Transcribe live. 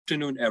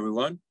afternoon,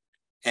 everyone,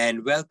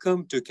 and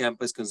welcome to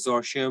Campus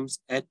Consortium's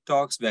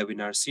EdTalks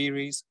webinar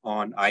series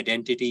on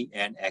identity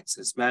and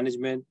access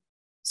management,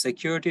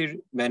 security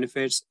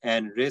benefits,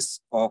 and risks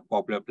of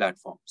popular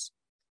platforms.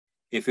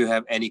 If you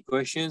have any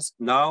questions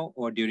now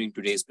or during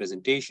today's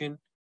presentation,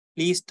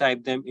 please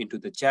type them into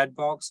the chat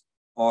box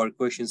or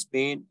questions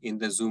pane in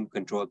the Zoom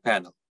control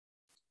panel.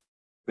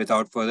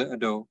 Without further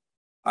ado,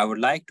 I would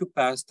like to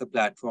pass the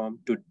platform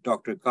to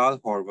Dr. Carl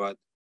Horvath,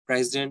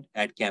 President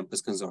at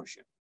Campus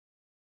Consortium.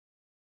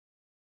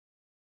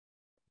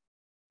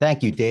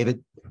 Thank you,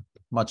 David.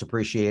 Much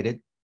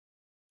appreciated.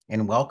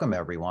 And welcome,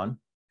 everyone.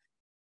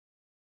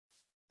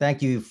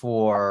 Thank you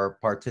for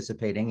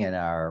participating in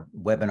our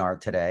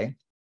webinar today.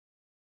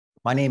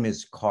 My name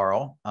is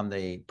Carl. I'm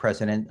the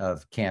president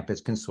of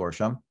Campus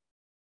Consortium,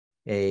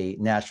 a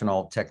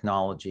national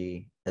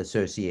technology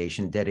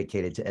association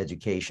dedicated to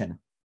education.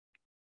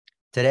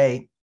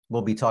 Today,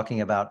 we'll be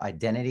talking about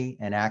identity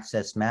and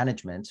access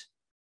management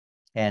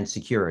and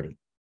security,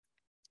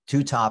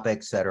 two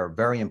topics that are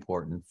very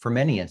important for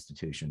many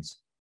institutions.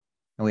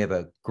 And we have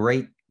a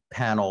great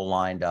panel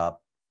lined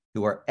up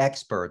who are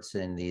experts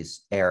in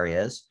these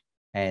areas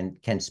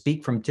and can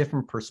speak from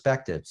different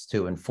perspectives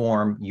to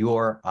inform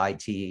your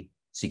IT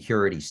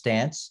security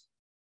stance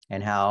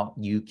and how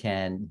you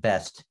can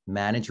best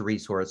manage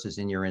resources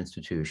in your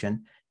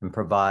institution and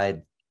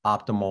provide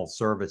optimal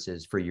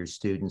services for your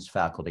students,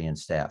 faculty, and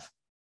staff.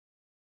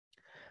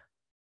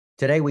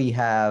 Today, we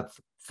have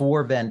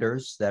 4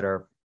 vendors that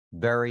are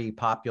very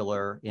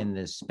popular in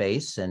this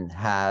space and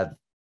have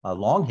a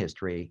long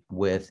history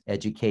with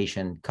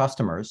education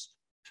customers.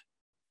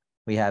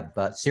 We have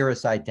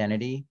Cirrus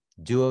Identity,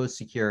 Duo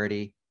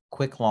Security,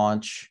 Quick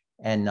Launch,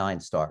 and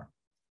 9-Star.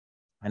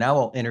 And I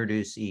will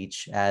introduce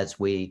each as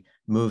we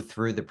move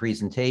through the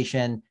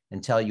presentation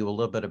and tell you a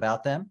little bit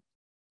about them.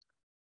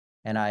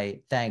 And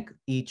I thank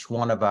each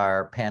one of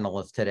our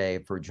panelists today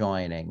for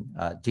joining,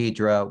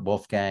 Dedra,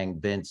 Wolfgang,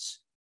 Vince,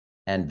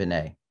 and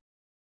Vinay.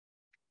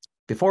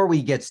 Before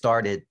we get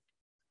started,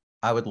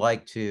 I would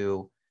like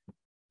to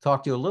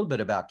talk to you a little bit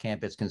about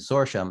Campus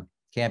Consortium.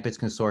 Campus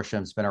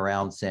Consortium's been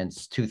around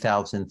since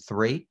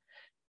 2003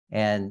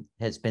 and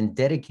has been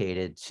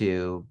dedicated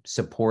to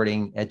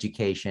supporting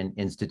education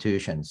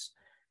institutions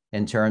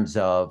in terms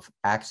of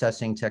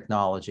accessing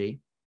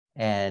technology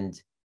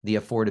and the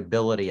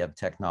affordability of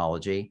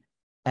technology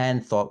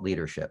and thought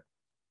leadership.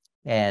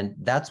 And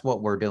that's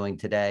what we're doing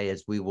today,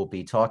 as we will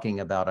be talking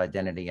about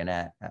identity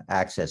and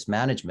access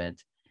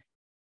management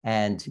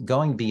and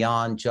going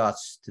beyond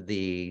just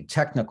the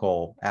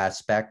technical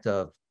aspect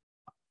of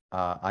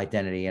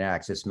identity and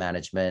access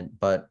management,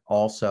 but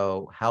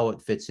also how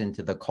it fits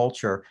into the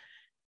culture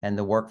and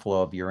the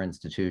workflow of your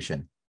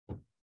institution.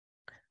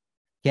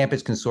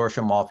 Campus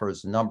Consortium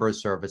offers a number of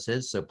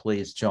services, so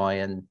please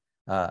join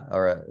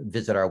or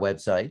visit our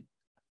website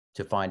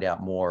to find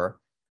out more.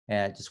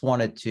 And I just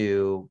wanted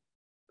to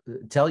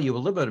tell you a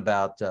little bit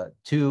about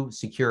 2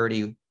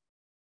 security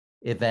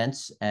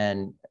events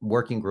and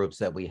working groups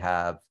that we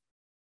have.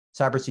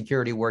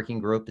 Cybersecurity working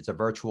group, it's a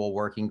virtual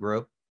working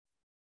group.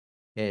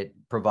 It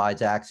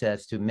provides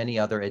access to many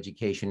other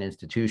education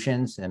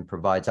institutions and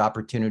provides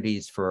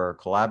opportunities for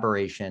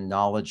collaboration,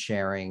 knowledge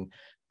sharing,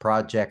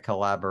 project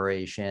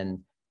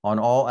collaboration on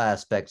all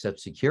aspects of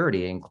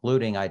security,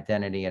 including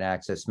identity and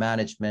access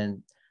management,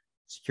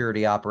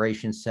 security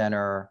operations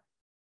center,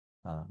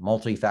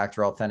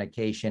 multi-factor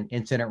authentication,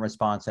 incident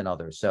response, and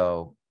others.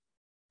 So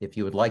if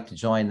you would like to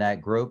join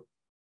that group,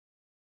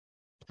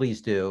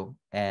 please do,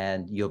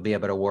 and you'll be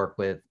able to work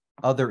with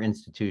other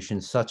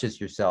institutions such as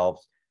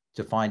yourselves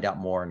to find out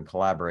more and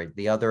collaborate.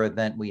 The other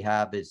event we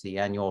have is the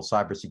annual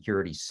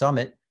Cybersecurity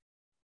Summit,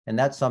 and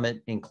that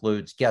summit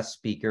includes guest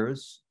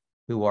speakers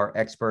who are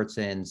experts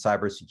in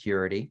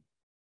cybersecurity,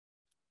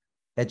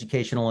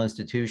 educational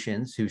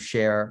institutions who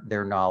share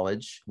their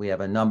knowledge. We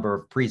have a number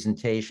of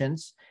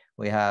presentations.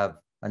 We have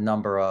a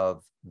number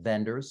of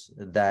vendors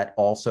that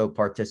also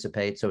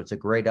participate. So it's a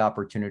great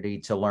opportunity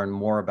to learn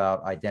more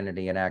about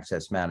identity and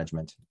access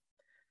management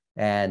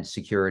and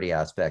security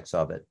aspects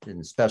of it.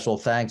 And special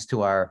thanks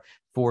to our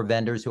 4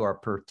 vendors who are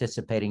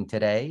participating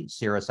today: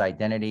 Cirrus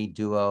Identity,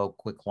 Duo,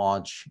 Quick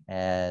Launch,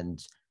 and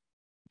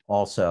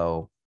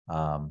also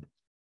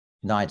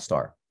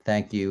 9-Star.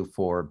 Thank you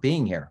for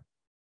being here.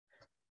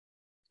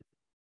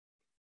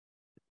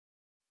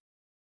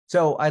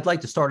 So I'd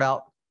like to start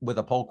out with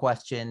a poll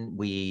question.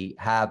 We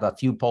have a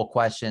few poll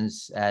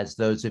questions. As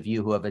those of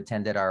you who have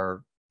attended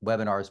our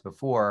webinars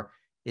before,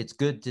 it's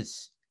good to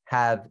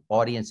have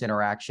audience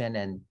interaction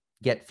and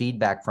get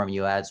feedback from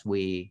you as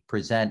we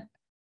present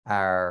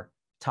our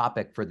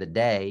topic for the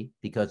day,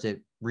 because it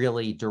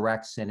really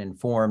directs and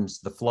informs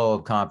the flow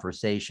of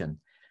conversation.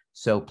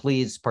 So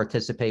please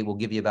participate. We'll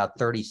give you about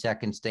 30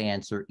 seconds to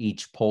answer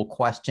each poll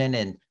question,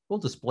 and we'll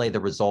display the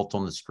result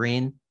on the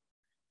screen.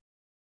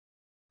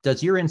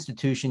 Does your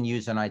institution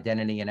use an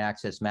identity and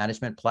access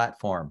management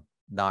platform?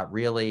 Not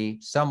really,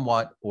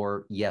 somewhat,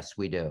 or yes,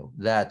 we do.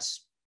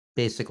 That's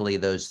basically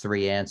those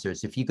 3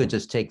 answers. If you could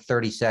just take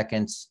 30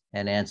 seconds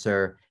and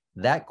answer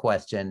that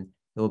question,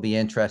 It will be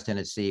interesting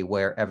to see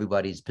where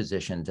everybody's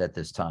positioned at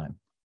this time.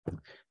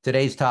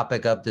 Today's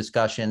topic of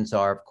discussions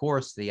are, of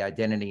course, the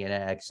identity and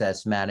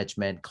access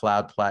management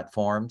cloud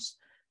platforms.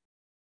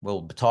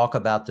 We'll talk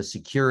about the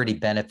security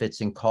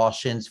benefits and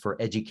cautions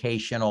for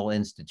educational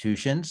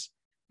institutions.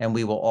 And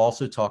we will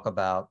also talk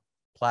about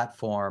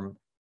platform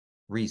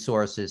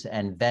resources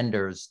and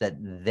vendors that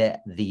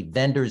the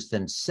vendors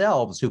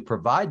themselves who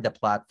provide the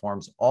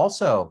platforms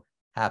also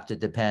have to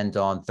depend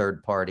on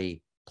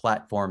third-party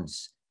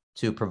platforms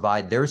to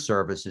provide their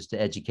services to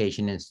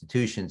education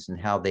institutions and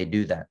how they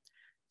do that.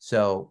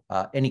 So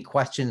any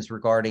questions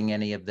regarding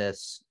any of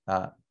this,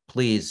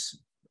 please,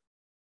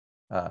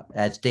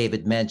 as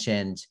David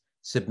mentioned,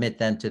 submit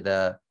them to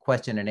the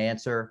question and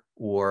answer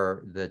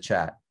or the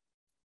chat.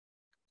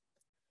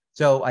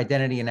 So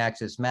identity and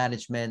access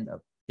management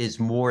is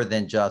more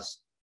than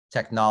just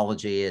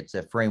technology. It's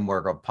a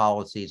framework of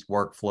policies,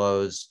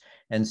 workflows,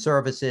 and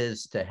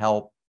services to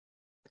help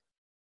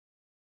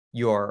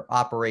your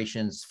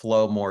operations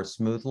flow more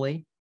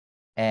smoothly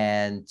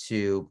and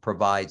to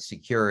provide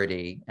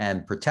security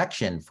and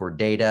protection for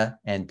data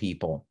and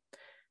people.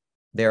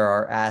 There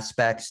are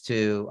aspects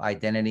to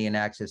identity and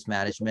access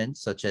management,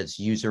 such as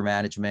user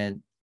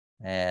management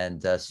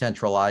and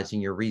centralizing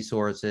your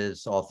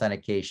resources,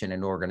 authentication,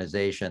 and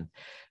organization.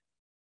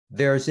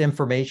 There's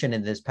information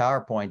in this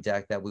PowerPoint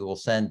deck that we will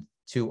send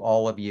to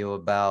all of you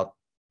about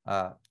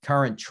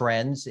current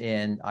trends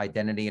in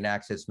identity and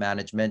access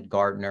management.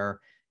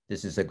 Gartner,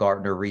 this is a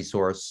Gartner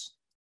resource.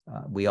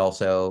 We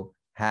also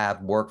have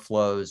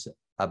workflows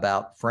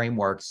about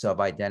frameworks of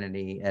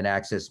identity and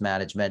access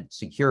management,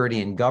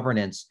 security and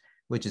governance,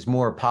 which is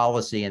more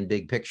policy and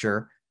big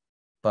picture,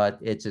 but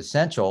it's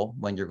essential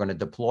when you're going to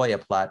deploy a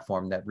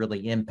platform that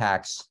really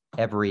impacts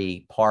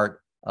every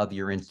part of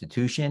your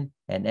institution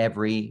and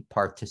every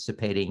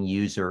participating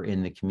user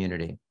in the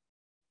community.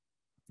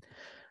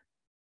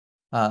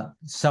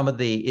 Some of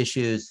the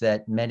issues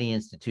that many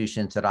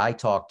institutions that I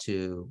talk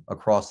to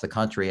across the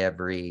country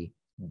every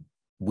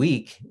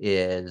week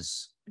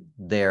is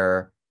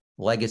their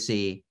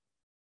legacy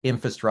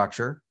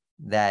infrastructure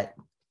that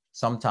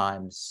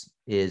sometimes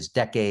is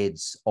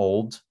decades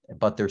old,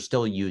 but they're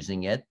still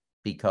using it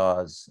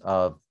because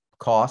of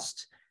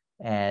cost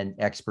and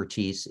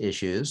expertise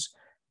issues.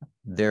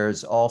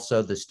 There's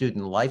also the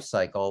student life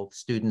cycle.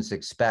 Students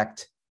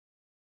expect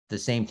the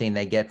same thing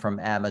they get from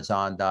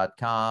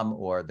Amazon.com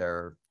or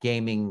their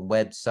gaming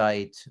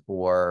website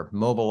or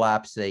mobile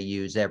apps they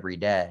use every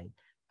day.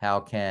 How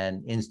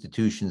can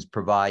institutions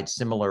provide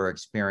similar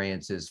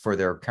experiences for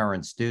their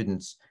current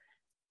students?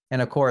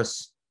 And of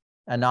course,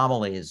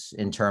 anomalies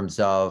in terms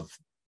of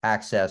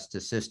access to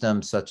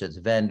systems such as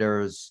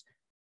vendors,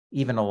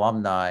 even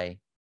alumni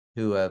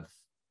who have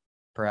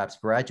perhaps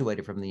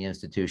graduated from the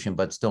institution,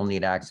 but still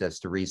need access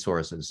to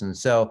resources. And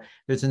so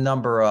there's a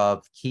number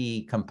of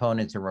key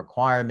components and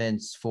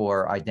requirements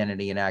for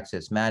identity and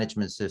access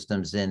management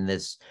systems in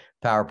this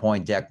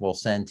PowerPoint deck we'll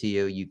send to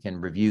you. You can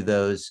review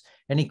those.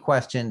 Any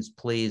questions,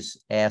 please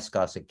ask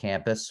us at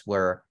campus.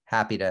 We're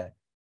happy to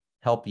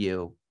help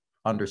you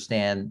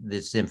understand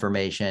this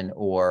information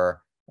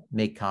or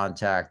make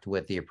contact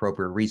with the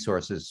appropriate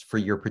resources for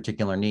your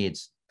particular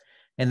needs.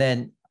 And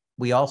then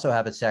we also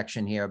have a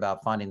section here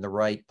about finding the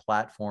right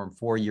platform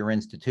for your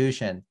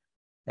institution.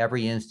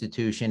 Every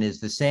institution is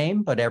the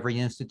same, but every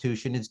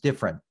institution is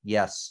different.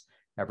 Yes,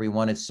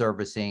 everyone is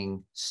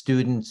servicing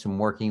students and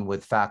working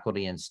with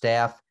faculty and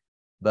staff,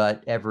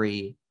 but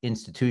every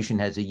institution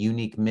has a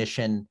unique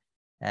mission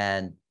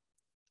and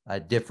a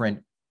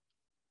different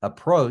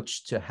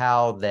approach to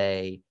how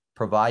they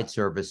provide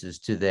services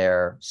to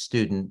their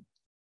student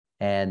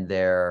and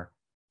their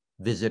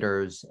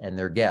visitors and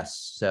their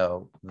guests.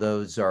 So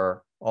those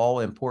are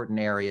all important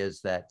areas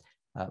that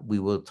we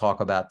will talk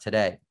about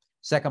today.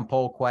 Second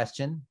poll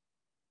question: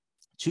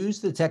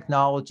 choose the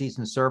technologies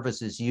and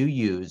services you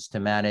use to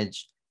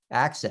manage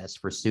access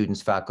for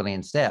students, faculty,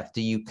 and staff.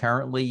 Do you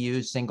currently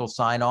use single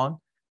sign-on,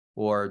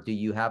 or do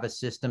you have a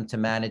system to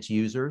manage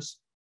users?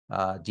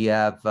 Do you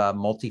have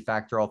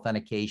multi-factor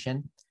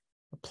authentication?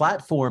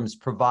 Platforms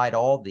provide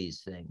all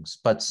these things,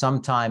 but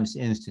sometimes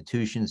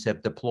institutions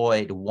have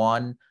deployed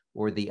one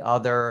or the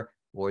other,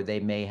 or they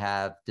may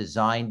have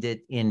designed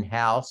it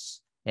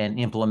in-house and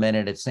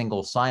implemented a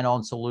single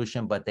sign-on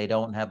solution, but they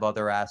don't have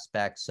other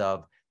aspects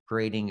of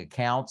creating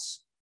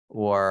accounts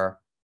or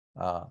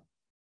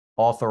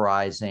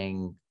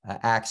authorizing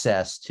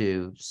access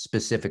to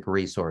specific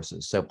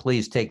resources. So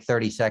please take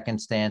 30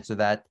 seconds to answer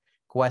that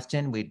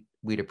question.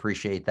 We'd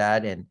appreciate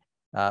that. And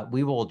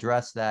we will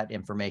address that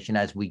information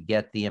as we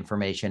get the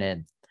information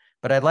in.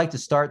 But I'd like to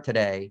start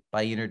today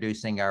by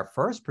introducing our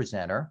first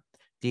presenter,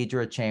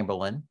 Dedra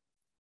Chamberlin.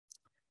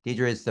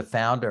 Dedra is the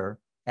founder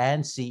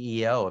and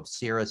CEO of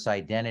Cirrus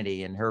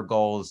Identity, and her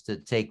goal is to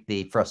take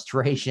the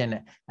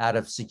frustration out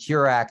of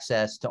secure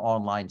access to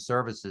online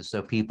services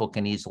so people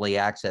can easily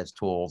access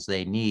tools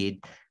they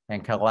need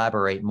and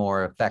collaborate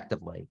more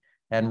effectively.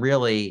 And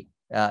really,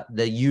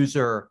 the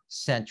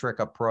user-centric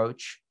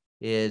approach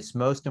is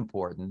most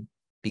important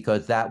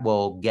because that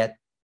will get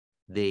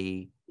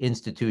the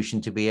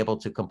institution to be able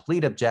to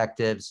complete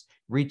objectives,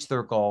 reach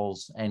their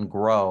goals, and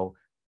grow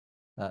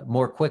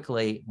more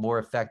quickly, more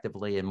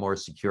effectively, and more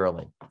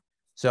securely.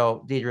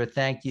 So, Dedra,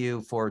 thank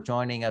you for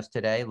joining us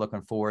today.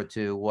 Looking forward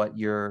to what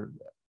your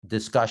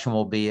discussion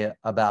will be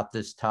about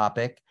this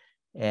topic.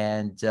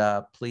 And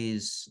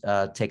please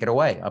take it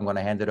away. I'm going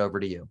to hand it over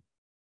to you.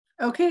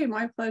 Okay,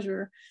 my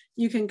pleasure.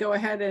 You can go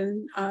ahead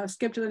and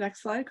skip to the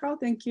next slide, Carl.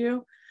 Thank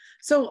you.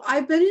 So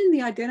I've been in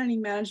the identity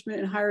management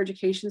and higher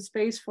education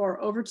space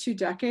for over 2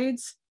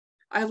 decades.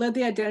 I led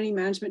the identity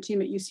management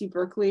team at UC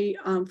Berkeley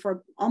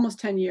for almost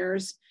 10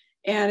 years.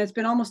 And it's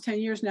been almost 10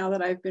 years now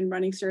that I've been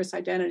running Cirrus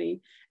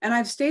Identity. And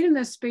I've stayed in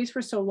this space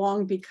for so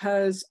long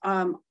because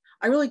I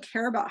really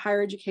care about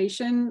higher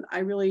education. I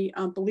really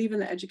believe in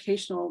the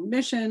educational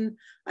mission.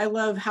 I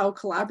love how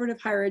collaborative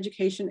higher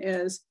education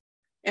is.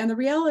 And the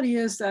reality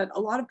is that a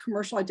lot of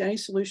commercial identity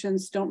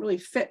solutions don't really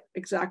fit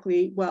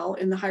exactly well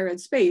in the higher ed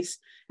space.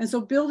 And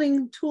so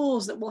building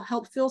tools that will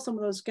help fill some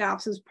of those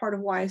gaps is part of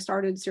why I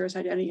started Cirrus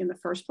Identity in the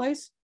first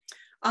place.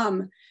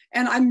 And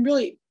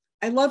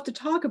I love to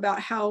talk about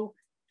how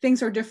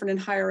things are different in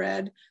higher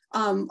ed.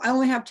 I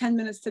only have 10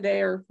 minutes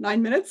today, or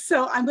 9 minutes.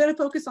 So I'm going to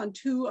focus on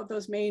 2 of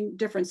those main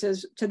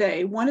differences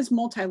today. One is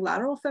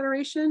multilateral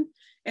federation,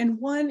 and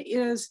one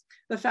is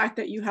the fact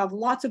that you have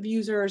lots of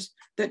users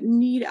that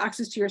need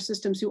access to your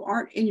systems who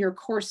aren't in your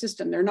core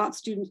system. They're not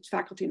students,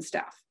 faculty, and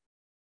staff.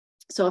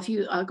 So if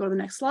you go to the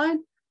next slide.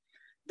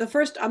 I'm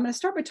going to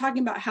start by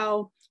talking about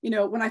how,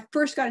 when I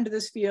first got into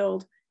this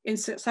field, in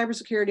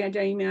cybersecurity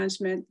identity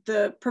management,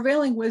 the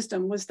prevailing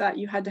wisdom was that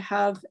you had to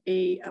have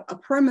a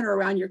perimeter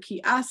around your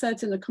key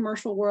assets in the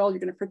commercial world. You're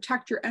going to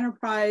protect your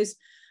enterprise,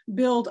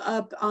 build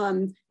up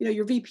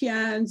your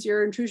VPNs,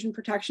 your intrusion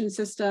protection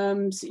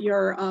systems,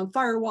 your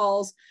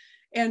firewalls,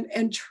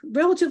 and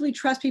relatively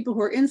trust people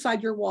who are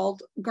inside your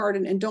walled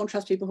garden and don't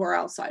trust people who are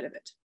outside of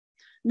it.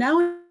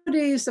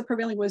 Nowadays, the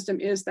prevailing wisdom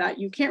is that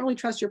you can't really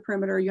trust your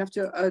perimeter. You have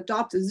to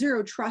adopt a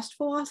zero trust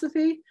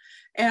philosophy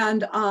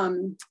and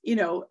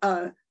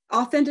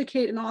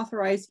authenticate and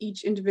authorize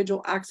each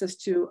individual access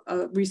to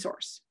a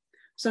resource.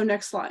 So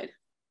next slide.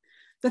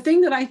 The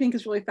thing that I think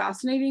is really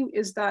fascinating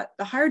is that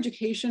the higher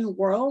education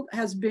world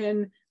has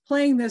been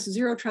playing this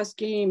zero trust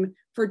game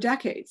for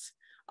decades.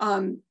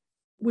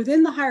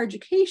 Within the higher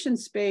education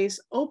space,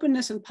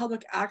 openness and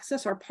public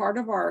access are part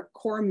of our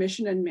core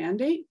mission and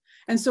mandate.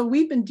 And so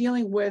we've been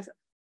dealing with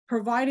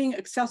providing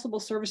accessible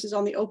services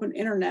on the open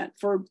internet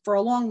for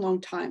a long,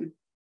 long time.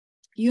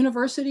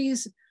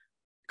 Universities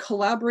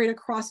collaborate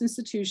across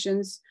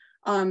institutions.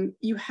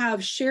 You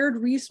have shared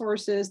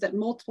resources that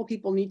multiple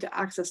people need to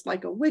access,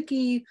 like a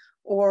wiki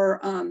or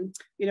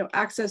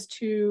access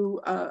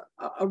to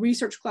a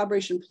research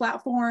collaboration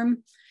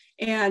platform.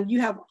 And you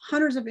have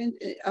hundreds of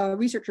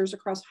researchers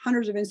across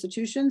hundreds of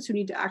institutions who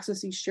need to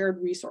access these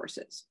shared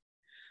resources.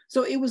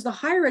 So it was the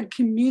higher ed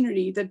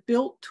community that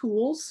built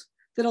tools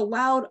that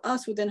allowed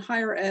us within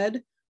higher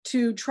ed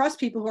to trust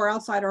people who are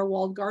outside our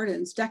walled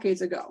gardens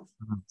decades ago.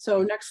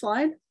 So next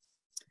slide.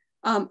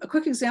 A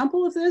quick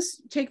example of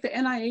this, take the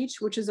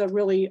NIH, which is a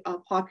really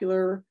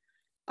popular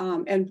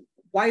and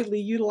widely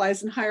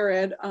utilized in higher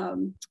ed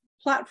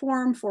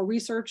platform for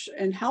research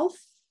and health.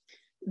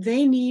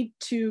 They need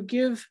to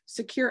give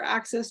secure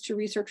access to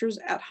researchers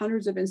at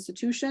hundreds of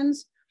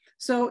institutions.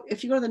 So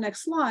if you go to the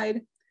next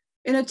slide,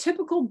 in a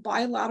typical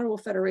bilateral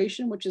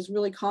federation, which is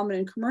really common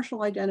in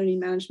commercial identity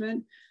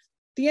management,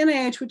 the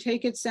NIH would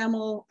take its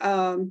SAML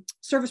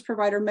service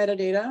provider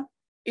metadata,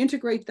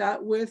 integrate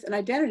that with an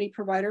identity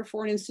provider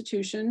for an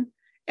institution,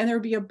 and there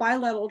would be a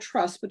bilateral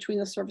trust between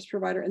the service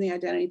provider and the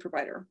identity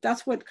provider.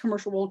 That's what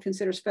commercial world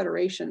considers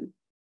federation.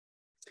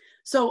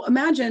 So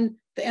imagine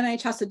the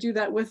NIH has to do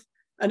that with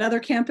another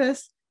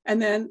campus,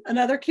 and then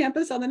another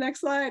campus on the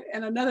next slide,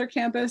 and another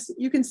campus.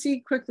 You can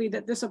see quickly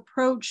that this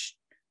approach,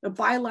 the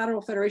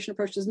bilateral federation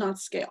approach, does not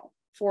scale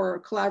for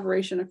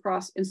collaboration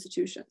across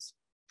institutions.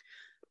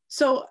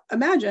 So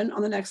imagine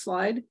on the next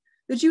slide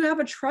that you have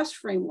a trust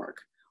framework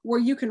where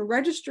you can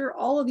register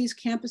all of these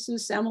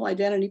campuses, SAML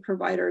identity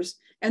providers,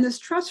 and this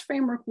trust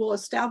framework will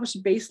establish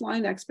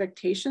baseline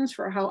expectations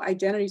for how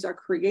identities are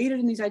created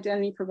in these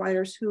identity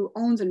providers, who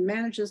owns and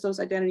manages those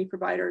identity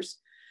providers.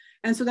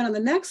 And so then on the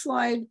next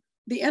slide,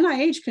 the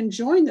NIH can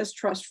join this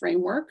trust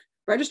framework,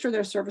 register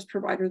their service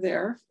provider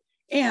there,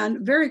 and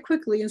very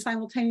quickly and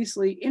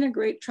simultaneously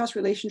integrate trust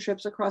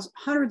relationships across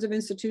hundreds of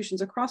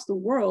institutions across the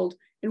world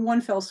in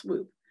one fell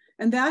swoop.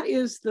 And that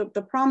is the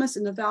promise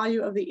and the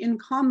value of the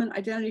InCommon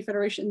Identity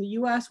Federation in the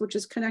US, which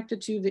is connected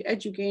to the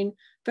EduGain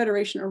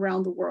Federation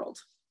around the world.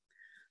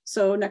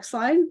 So next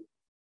slide.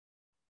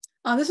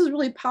 This is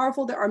really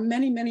powerful. There are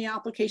many, many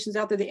applications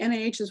out there. The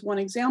NIH is one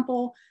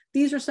example.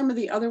 These are some of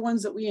the other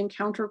ones that we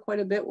encounter quite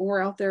a bit when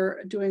we're out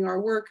there doing our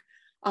work,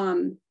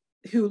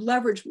 who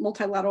leverage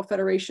multilateral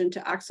federation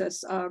to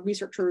access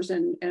researchers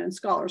and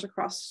scholars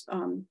across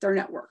their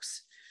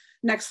networks.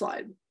 Next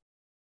slide.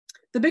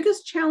 The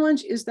biggest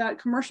challenge is that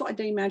commercial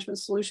identity management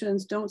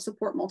solutions don't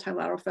support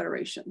multilateral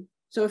federation.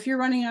 So if you're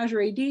running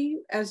Azure AD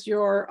as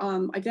your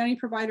identity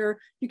provider,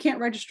 you can't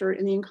register it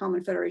in the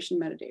InCommon Federation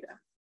metadata.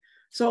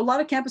 So a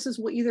lot of campuses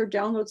will either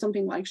download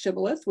something like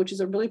Shibboleth, which is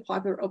a really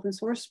popular open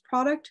source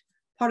product,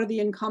 part of the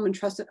InCommon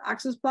Trusted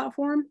Access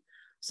platform.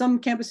 Some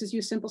campuses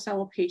use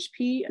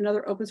SimpleSAMLphp,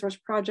 another open source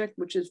project,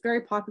 which is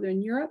very popular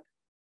in Europe.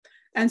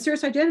 And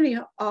Cirrus Identity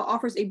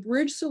offers a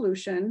bridge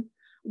solution,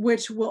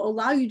 which will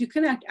allow you to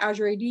connect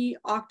Azure AD,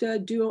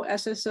 Okta, Duo,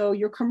 SSO,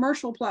 your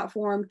commercial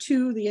platform,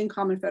 to the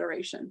InCommon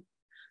Federation.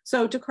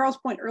 So to Carl's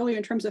point earlier,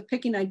 in terms of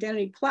picking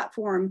identity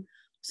platform,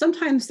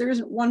 sometimes there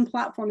isn't one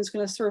platform that's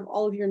going to serve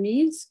all of your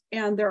needs.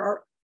 And there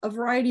are a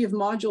variety of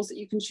modules that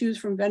you can choose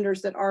from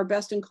vendors that are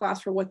best in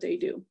class for what they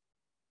do.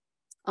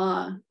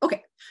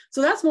 Okay,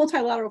 so that's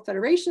multilateral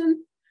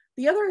federation.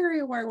 The other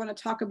area where I want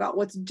to talk about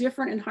what's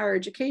different in higher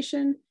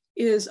education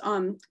is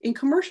in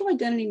commercial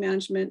identity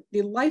management,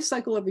 the life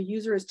cycle of a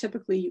user is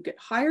typically you get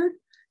hired,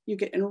 you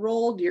get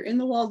enrolled, you're in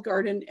the walled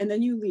garden, and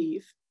then you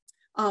leave.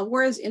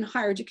 Whereas in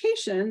higher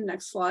education,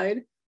 next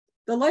slide,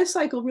 the life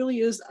cycle really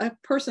is a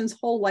person's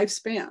whole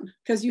lifespan,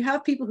 because you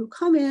have people who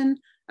come in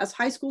as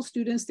high school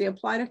students, they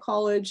apply to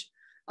college,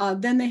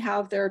 then they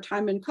have their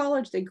time in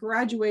college, they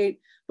graduate.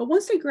 But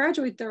once they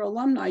graduate, they're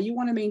alumni. You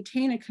want to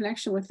maintain a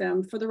connection with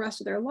them for the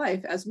rest of their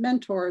life as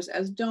mentors,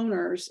 as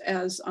donors,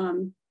 as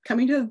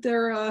coming to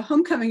their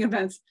homecoming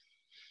events.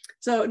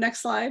 So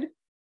next slide.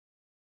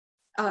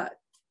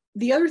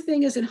 The other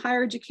thing is in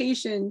higher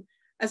education,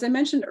 as I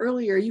mentioned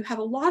earlier, you have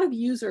a lot of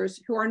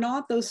users who are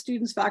not those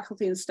students,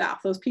 faculty, and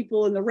staff, those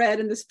people in the red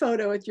in this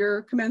photo at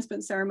your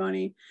commencement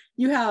ceremony.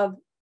 You have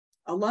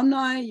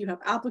alumni, you have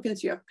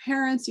applicants, you have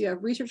parents, you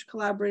have research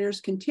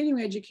collaborators,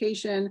 continuing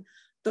education.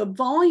 The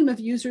volume of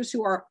users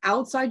who are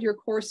outside your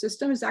core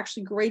system is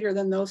actually greater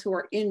than those who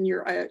are in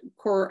your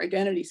core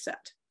identity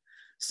set.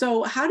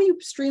 So how do you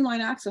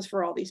streamline access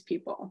for all these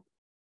people?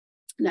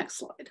 Next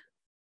slide.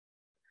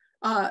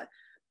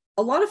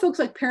 A lot of folks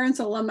like parents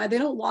and alumni, they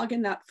don't log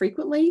in that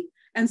frequently.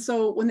 And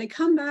so when they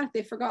come back,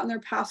 they've forgotten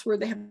their password.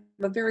 They have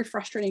a very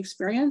frustrating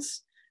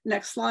experience.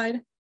 Next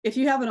slide. If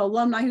you have an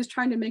alumni who's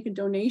trying to make a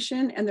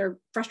donation and they're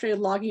frustrated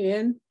logging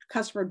in,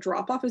 customer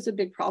drop-off is a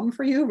big problem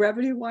for you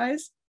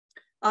revenue-wise.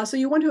 So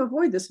you want to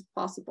avoid this if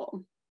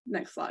possible.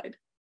 Next slide.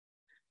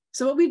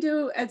 So what we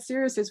do at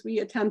Cirrus is we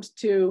attempt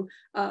to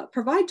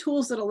provide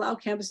tools that allow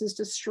campuses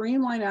to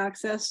streamline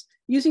access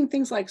using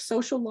things like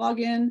social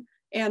login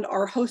and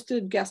our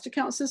hosted guest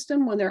account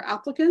system. When they're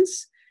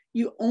applicants,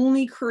 you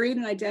only create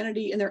an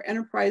identity in their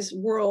enterprise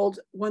world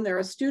when they're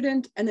a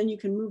student, and then you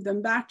can move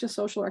them back to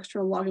social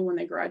external login when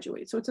they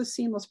graduate. So it's a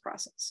seamless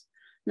process.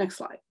 Next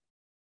slide.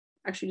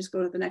 Actually, just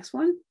go to the next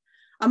one.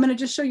 I'm going to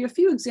just show you a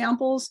few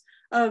examples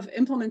of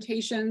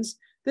implementations.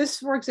 This,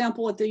 for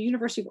example, at the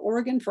University of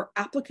Oregon, for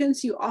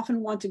applicants, you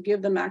often want to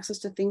give them access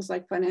to things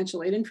like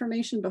financial aid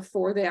information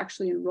before they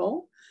actually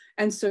enroll.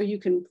 And so you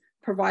can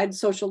provide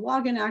social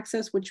login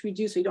access, which we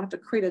do, so you don't have to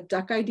create a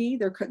duck ID,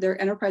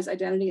 their enterprise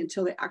identity,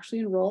 until they actually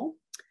enroll.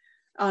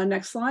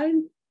 Next slide.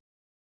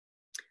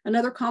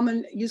 Another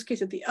common use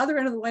case at the other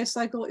end of the life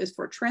cycle is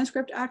for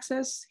transcript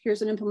access.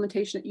 Here's an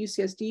implementation at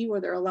UCSD where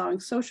they're allowing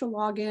social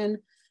login,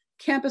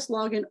 campus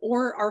login,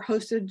 or our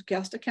hosted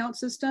guest account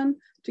system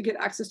to get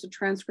access to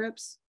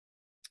transcripts.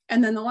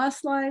 And then the last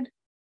slide.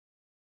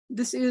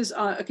 This is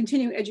a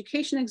continuing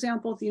education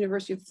example at the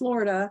University of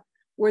Florida,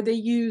 where they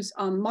use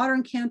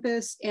Modern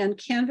Campus and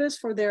Canvas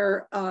for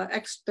their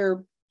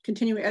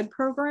continuing ed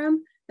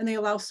program, and they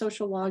allow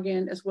social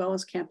login as well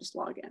as campus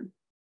login.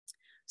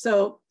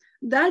 So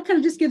that kind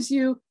of just gives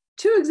you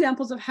two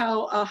examples of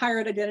how higher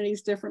ed identity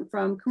is different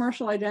from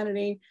commercial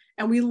identity.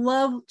 And we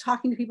love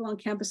talking to people on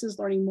campuses,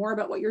 learning more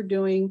about what you're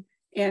doing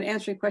and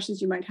answering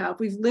questions you might have.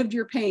 We've lived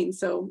your pain,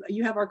 so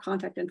you have our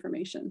contact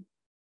information.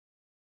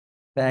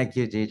 Thank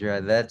you,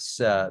 Dedra.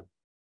 That's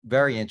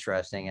very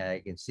interesting. And I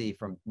can see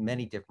from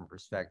many different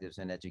perspectives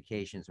in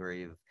educations where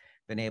you've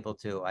been able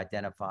to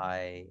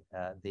identify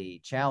the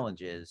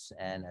challenges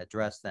and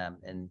address them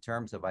in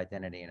terms of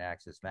identity and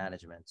access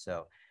management.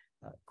 So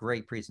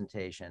great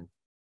presentation.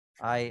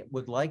 I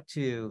would like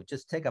to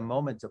just take a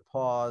moment to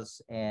pause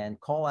and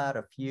call out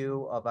a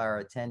few of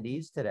our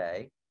attendees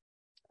today.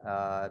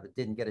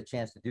 Didn't get a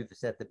chance to do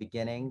this at the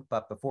beginning,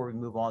 but before we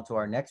move on to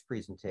our next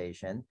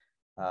presentation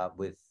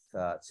with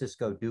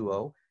Cisco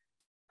Duo,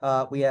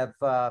 we have,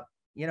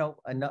 you know,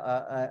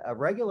 a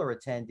regular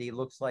attendee.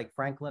 Looks like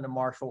Franklin and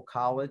Marshall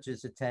College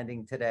is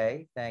attending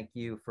today. Thank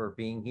you for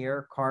being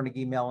here.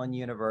 Carnegie Mellon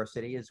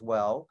University as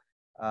well.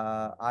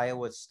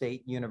 Iowa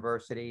State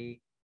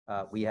University.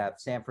 We have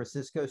San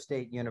Francisco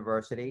State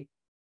University.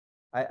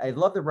 I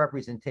love the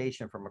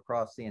representation from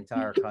across the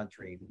entire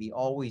country. We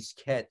always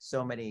get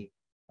so many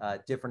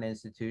different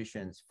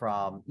institutions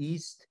from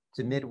East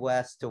to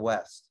Midwest to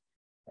West.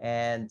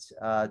 And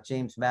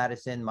James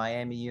Madison,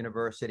 Miami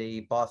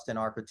University, Boston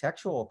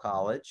Architectural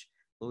College,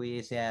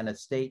 Louisiana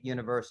State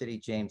University,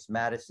 James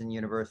Madison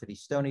University,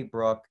 Stony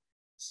Brook,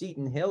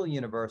 Seton Hill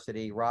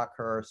University,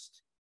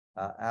 Rockhurst,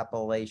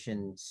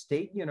 Appalachian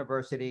State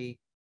University,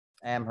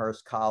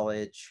 Amherst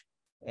College,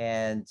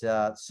 and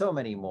so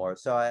many more.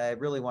 So I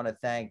really want to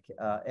thank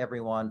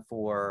everyone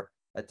for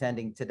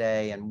attending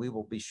today, and we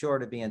will be sure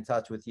to be in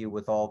touch with you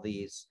with all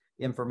these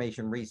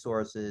information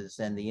resources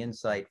and the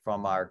insight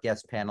from our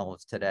guest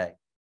panelists today.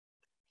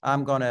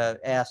 I'm going to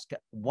ask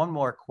one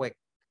more quick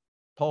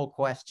poll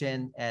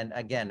question. And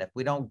again, if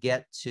we don't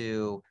get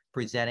to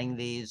presenting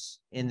these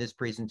in this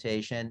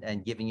presentation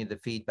and giving you the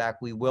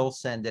feedback, we will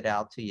send it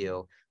out to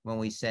you when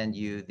we send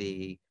you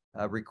the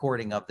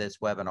recording of this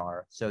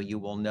webinar, so you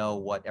will know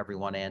what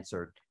everyone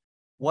answered.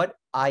 What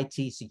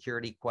IT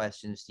security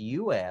questions do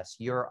you ask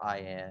your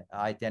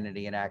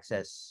identity and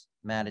access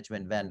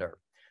management vendor?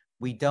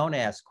 We don't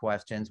ask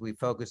questions. We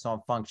focus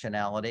on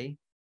functionality,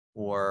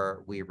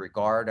 or we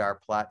regard our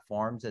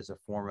platforms as a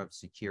form of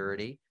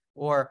security,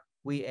 or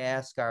we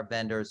ask our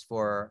vendors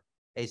for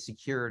a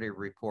security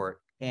report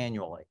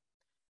annually.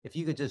 If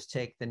you could just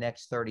take the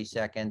next 30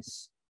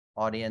 seconds,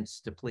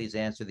 audience, to please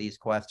answer these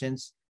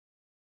questions.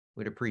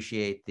 We'd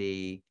appreciate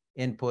the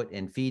input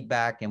and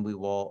feedback, and we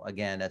will,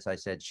 again, as I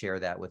said, share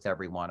that with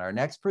everyone. Our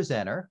next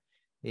presenter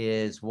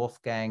is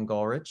Wolfgang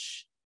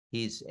Goerich.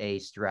 He's a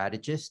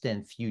strategist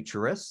and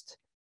futurist.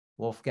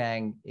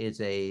 Wolfgang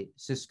is a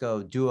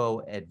Cisco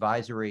Duo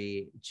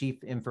Advisory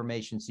Chief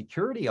Information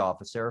Security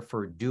Officer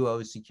for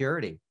Duo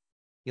Security.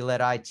 He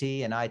led IT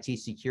and IT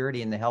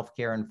security in the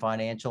healthcare and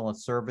financial and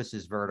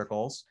services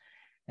verticals,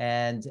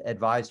 and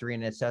advisory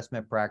and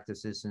assessment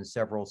practices in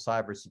several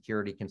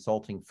cybersecurity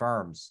consulting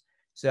firms.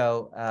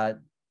 So,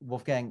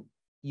 Wolfgang,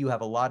 you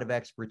have a lot of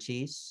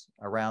expertise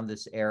around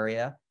this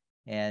area,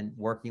 and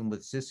working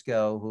with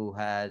Cisco, who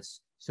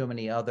has so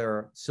many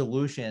other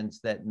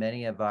solutions that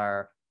many of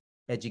our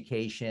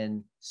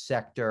education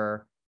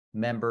sector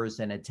members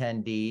and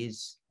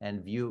attendees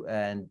and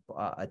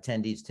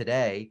attendees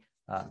today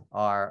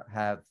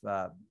have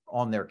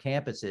on their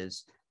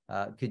campuses.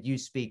 Could you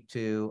speak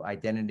to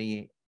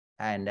identity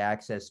and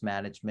access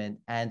management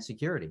and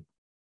security?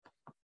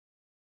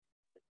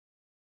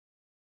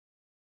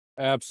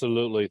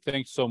 Absolutely.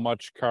 Thanks so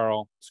much,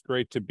 Carl. It's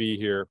great to be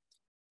here.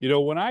 You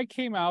know, when I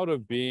came out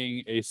of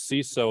being a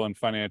CISO in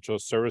financial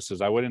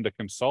services, I went into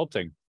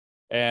consulting,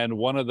 and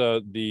one of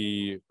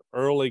the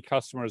early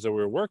customers that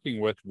we were working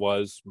with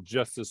was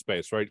just this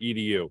space, right?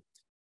 EDU.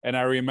 And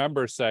I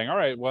remember saying, all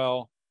right,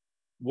 well,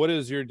 what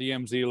does your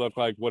DMZ look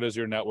like? What does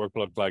your network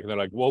look like? And they're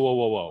like, whoa, whoa,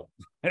 whoa,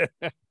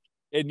 whoa.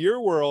 In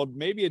your world,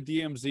 maybe a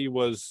DMZ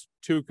was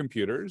 2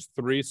 computers,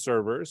 3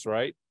 servers,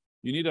 right?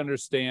 You need to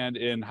understand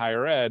in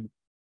higher ed,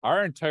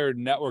 our entire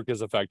network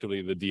is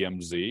effectively the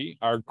DMZ.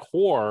 Our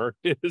core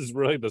is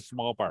really the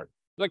small part.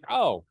 Like,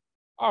 oh,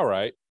 all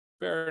right,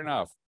 fair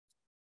enough.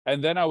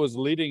 And then I was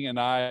leading an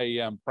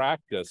IAM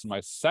practice. My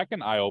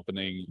second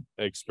eye-opening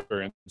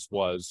experience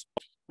was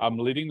I'm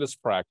leading this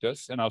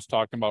practice, and I was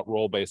talking about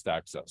role-based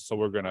access. So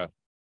we're going to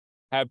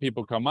have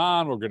people come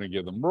on. We're going to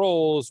give them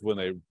roles. When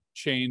they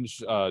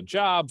change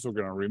jobs, we're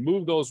going to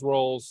remove those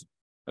roles.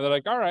 And they're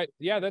like, all right,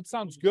 yeah, that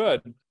sounds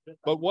good.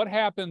 But what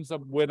happens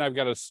when I've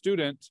got a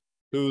student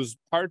who's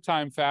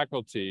part-time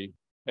faculty,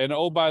 and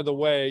oh, by the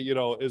way, you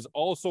know, is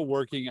also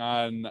working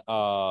on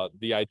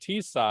the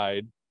IT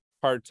side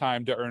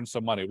part-time to earn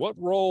some money? What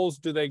roles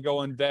do they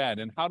go in then?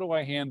 And how do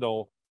I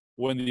handle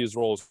when these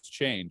roles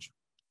change?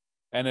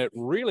 And it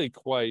really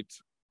quite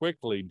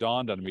quickly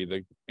dawned on me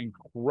the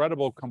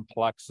incredible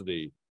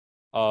complexity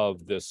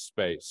of this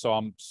space. So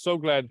I'm so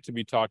glad to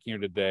be talking here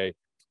today.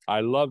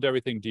 I loved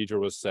everything Dedra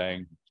was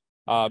saying.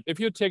 If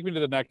you take me to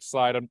the next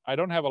slide, I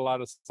don't have a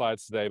lot of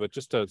slides today, but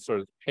just to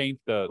sort of paint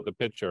the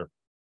picture.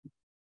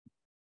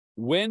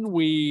 When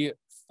we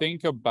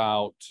think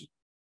about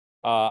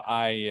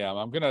IAM,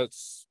 I'm going to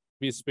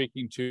be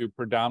speaking to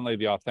predominantly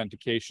the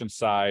authentication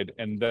side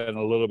and then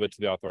a little bit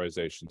to the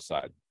authorization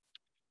side.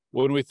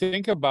 When we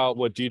think about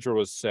what Dedra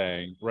was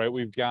saying, right,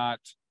 we've got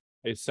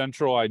a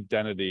central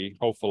identity,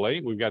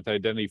 hopefully. We've got the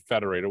identity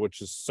federator,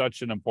 which is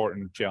such an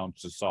important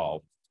challenge to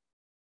solve.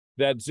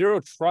 That zero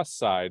trust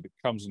side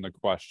comes into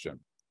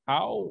question.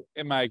 How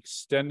am I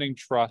extending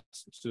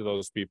trust to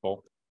those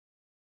people?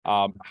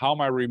 How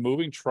am I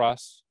removing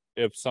trust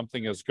if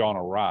something has gone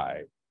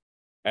awry?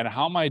 And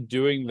how am I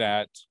doing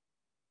that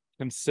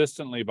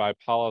consistently by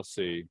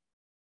policy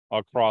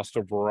across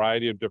a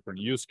variety of different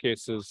use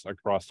cases,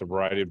 across a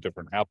variety of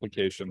different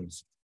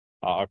applications,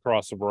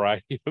 across a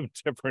variety of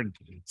different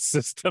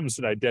systems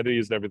and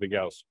identities and everything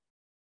else?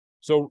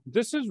 So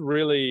this is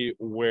really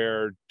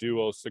where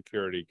Duo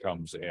Security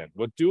comes in.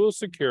 What Duo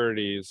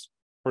Security is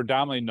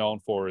predominantly known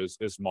for is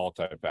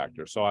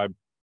multi-factor. So I'm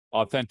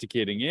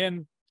authenticating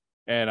in,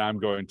 and I'm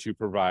going to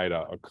provide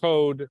a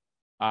code.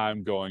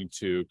 I'm going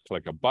to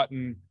click a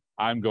button.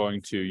 I'm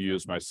going to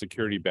use my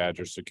security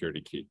badge or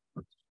security key.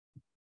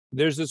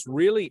 There's this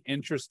really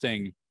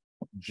interesting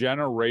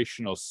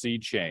generational sea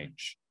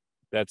change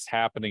that's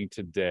happening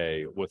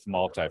today with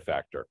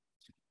multi-factor.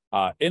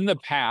 In the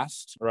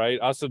past, right,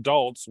 us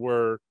adults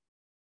were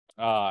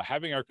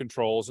having our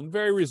controls and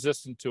very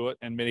resistant to it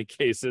in many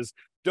cases.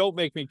 Don't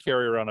make me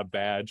carry around a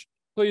badge.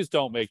 Please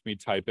don't make me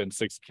type in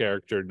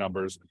 6-character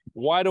numbers.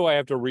 Why do I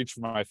have to reach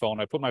for my phone?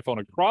 I put my phone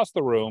across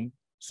the room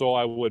so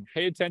I would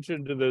pay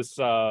attention to this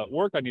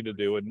work I need to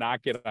do and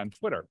not get on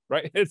Twitter,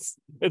 right? It's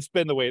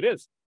been the way it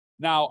is.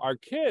 Now, our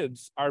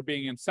kids are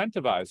being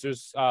incentivized.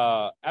 There's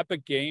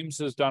Epic Games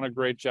has done a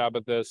great job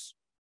at this.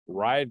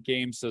 Riot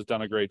Games has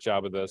done a great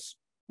job of this.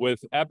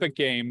 With Epic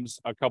Games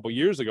a couple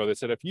years ago, they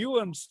said, if you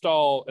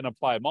install and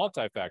apply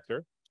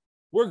multi-factor,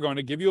 we're going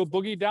to give you a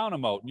boogie down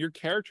emote and your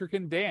character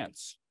can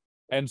dance.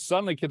 And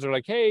suddenly kids are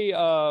like, hey,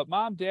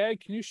 mom,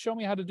 dad, can you show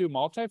me how to do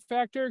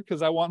multi-factor?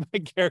 Because I want my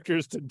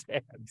characters to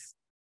dance.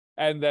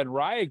 And then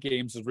Riot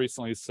Games has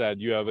recently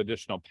said you have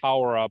additional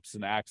power-ups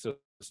and access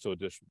to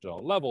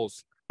additional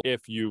levels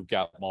if you've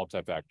got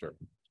multi-factor.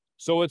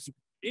 So it's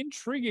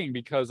intriguing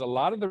because a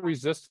lot of the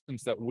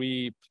resistance that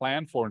we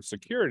plan for in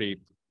security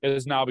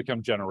has now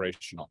become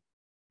generational.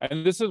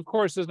 And this, of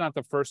course, is not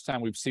the first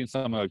time we've seen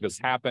something like this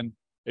happen.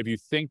 If you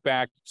think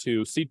back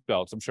to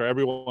seatbelts, I'm sure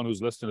everyone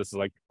who's listening to this is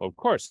like, of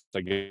course,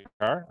 I get in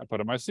the car, I put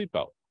on my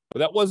seatbelt. But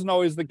that wasn't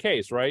always the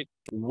case, right?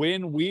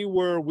 When we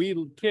were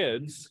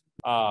kids,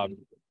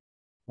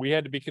 we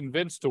had to be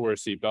convinced to wear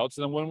seatbelts.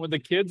 And then when the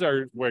kids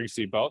are wearing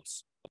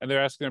seatbelts, and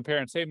they're asking their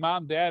parents, hey,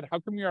 mom, dad, how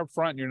come you're up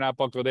front and you're not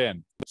buckled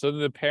in? So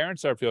the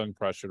parents are feeling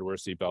pressure to wear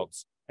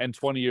seatbelts. And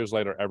 20 years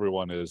later,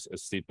 everyone is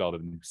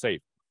seatbelted and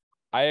safe.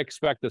 I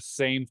expect the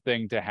same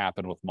thing to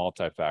happen with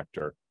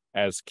multi-factor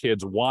as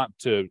kids want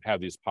to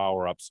have these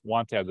power-ups,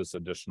 want to have this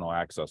additional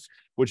access,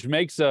 which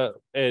makes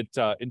it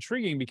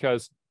intriguing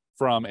because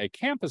from a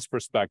campus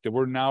perspective,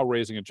 we're now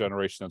raising a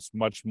generation that's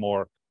much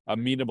more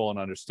amenable and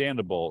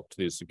understandable to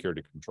these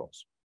security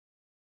controls.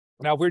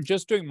 Now, if we're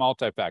just doing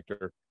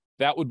multi-factor,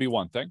 that would be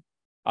one thing.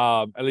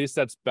 At least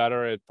that's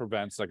better. It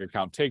prevents like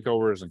account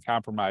takeovers and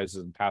compromises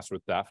and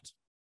password theft.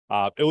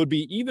 It would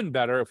be even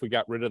better if we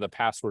got rid of the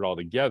password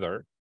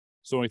altogether.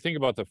 So when we think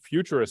about the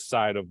futurist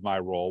side of my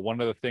role, one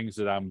of the things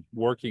that I'm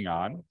working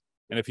on,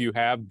 and if you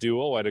have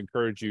Duo, I'd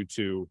encourage you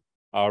to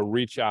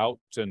reach out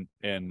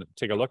and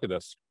take a look at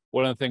this.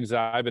 One of the things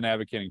that I've been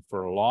advocating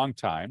for a long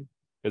time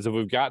is if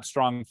we've got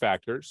strong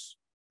factors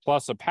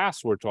plus a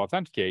password to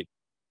authenticate,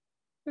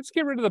 let's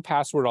get rid of the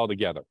password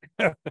altogether.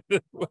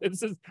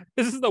 This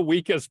is the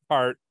weakest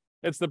part.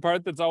 It's the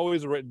part that's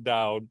always written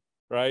down,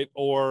 right?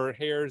 Or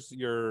here's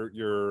your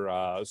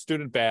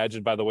student badge,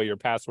 and by the way, your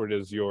password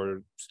is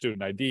your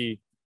student ID.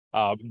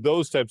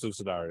 Those types of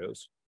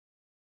scenarios.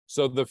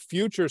 So the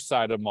future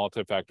side of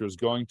multi-factor is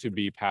going to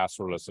be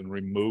passwordless and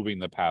removing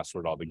the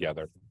password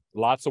altogether.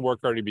 Lots of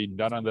work already being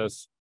done on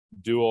this.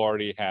 Duo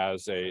already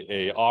has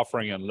a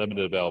offering and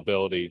limited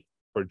availability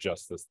for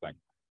just this thing.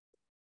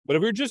 But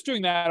if we're just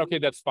doing that, okay,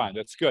 that's fine.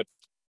 That's good.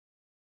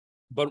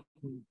 But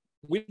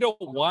we don't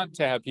want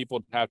to have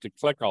people have to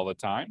click all the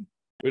time.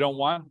 We don't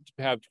want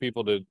to have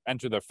people to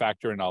enter their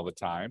factor in all the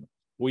time.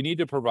 We need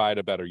to provide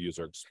a better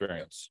user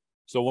experience.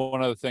 So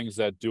one of the things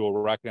that Duo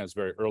recognized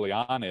very early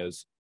on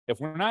is if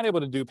we're not able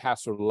to do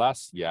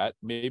passwordless yet,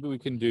 maybe we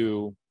can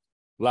do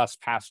less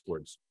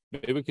passwords.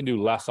 Maybe we can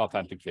do less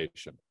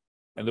authentication.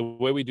 And the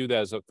way we do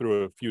that is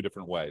through a few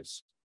different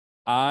ways.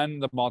 On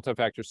the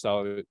multi-factor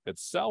side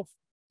itself,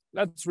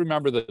 let's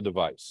remember the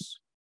device.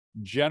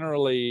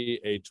 Generally,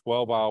 a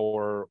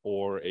 12-hour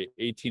or a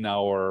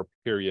 18-hour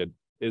period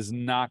is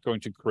not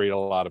going to create a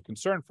lot of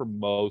concern for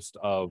most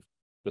of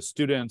the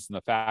students and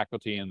the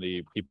faculty and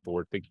the people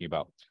we're thinking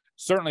about.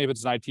 Certainly, if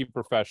it's an IT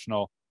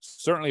professional,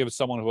 certainly if it's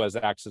someone who has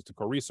access to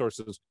core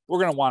resources, we're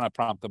going to want to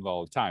prompt them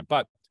all the time.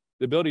 But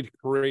the ability to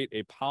create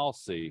a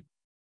policy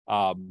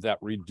that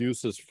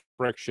reduces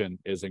friction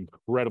is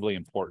incredibly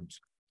important.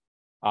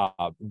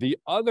 The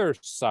other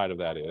side of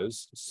that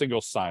is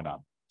single sign-on.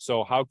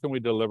 So how can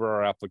we deliver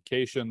our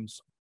applications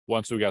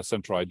once we got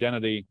central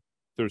identity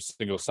through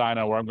single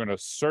sign-on, where I'm going to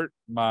cert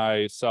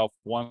myself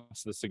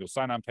once the single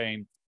sign-on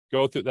pane,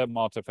 go through that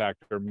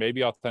multi-factor,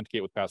 maybe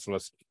authenticate with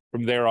passwordless.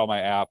 From there, all my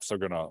apps are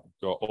going to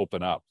go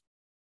open up.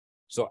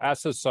 So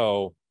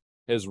SSO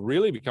has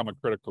really become a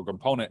critical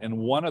component and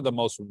one of the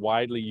most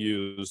widely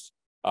used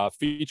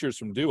features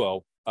from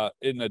Duo,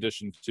 in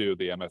addition to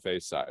the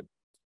MFA side.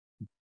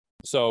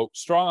 So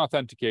strong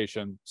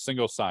authentication,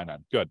 single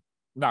sign-on, good.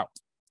 Now,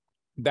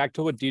 back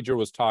to what Dedra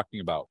was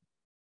talking about.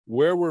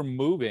 Where we're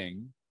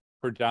moving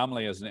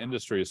predominantly as an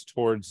industry is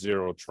towards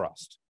zero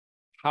trust.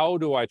 How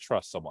do I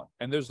trust someone?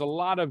 And there's a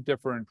lot of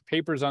different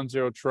papers on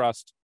zero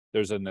trust.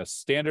 There's a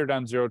standard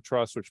on zero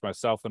trust, which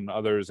myself and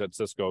others at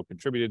Cisco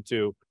contributed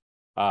to.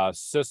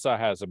 CISA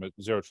has a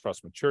zero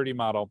trust maturity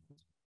model.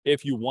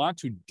 If you want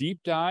to deep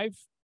dive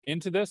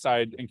into this,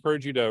 I'd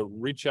encourage you to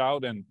reach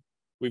out, and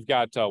we've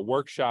got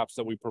workshops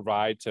that we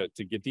provide to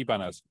get deep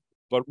on this.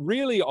 But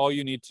really all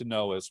you need to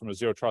know is from a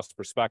zero trust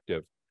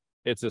perspective,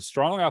 it's a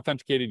strongly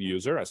authenticated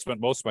user. I spent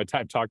most of my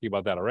time talking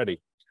about that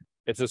already.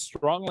 It's a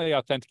strongly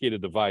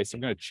authenticated device.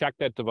 I'm going to check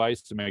that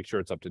device to make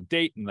sure it's up to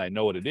date and I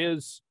know what it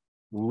is.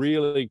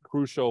 Really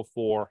crucial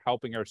for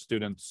helping our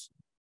students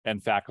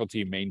and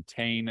faculty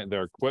maintain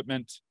their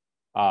equipment,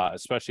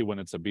 especially when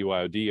it's a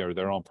BYOD or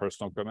their own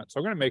personal equipment. So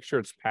I'm going to make sure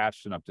it's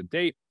patched and up to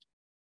date.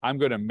 I'm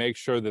going to make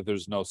sure that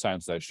there's no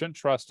signs that I shouldn't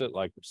trust it,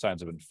 like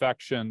signs of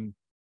infection,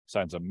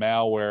 signs of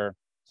malware,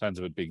 signs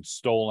of it being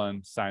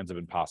stolen, signs of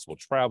impossible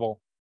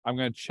travel. I'm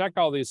going to check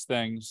all these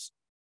things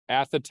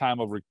at the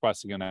time of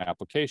requesting an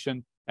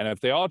application. And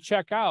if they all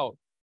check out,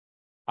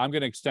 I'm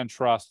going to extend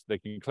trust. They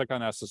can click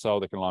on SSO,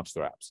 they can launch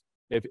their apps.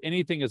 If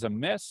anything is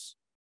amiss,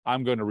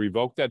 I'm going to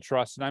revoke that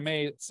trust. And I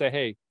may say,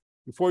 hey,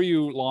 before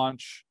you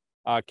launch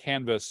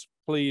Canvas,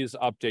 please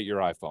update your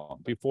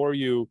iPhone. Before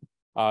you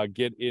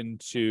get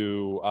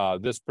into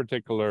this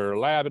particular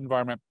lab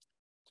environment,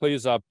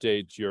 please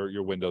update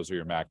your Windows or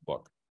your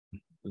MacBook.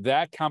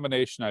 That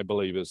combination, I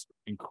believe, is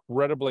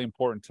incredibly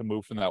important to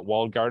move from that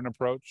walled garden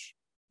approach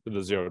to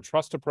the zero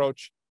trust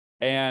approach.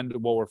 And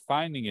what we're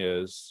finding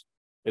is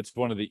it's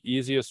one of the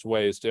easiest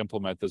ways to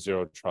implement the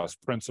zero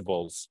trust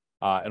principles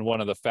and one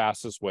of the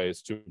fastest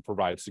ways to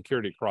provide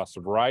security across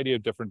a variety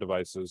of different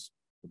devices,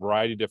 a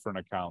variety of different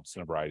accounts,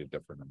 and a variety of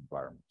different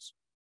environments.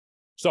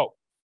 So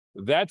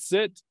that's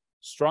it.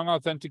 Strong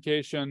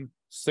authentication,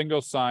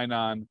 single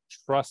sign-on,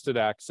 trusted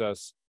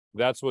access.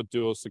 That's what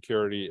dual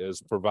security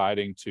is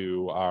providing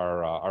to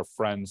our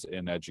friends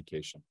in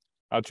education.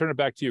 I'll turn it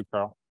back to you,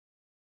 Carl.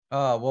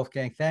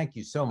 Wolfgang, thank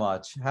you so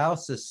much. How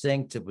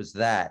succinct was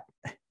that?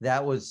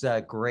 That was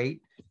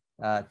great.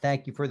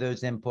 Thank you for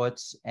those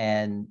inputs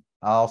and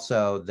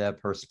also the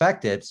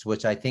perspectives,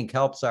 which I think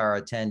helps our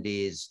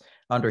attendees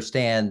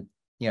understand,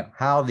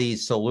 how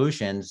these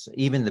solutions,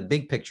 even the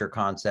big picture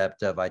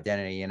concept of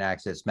identity and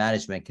access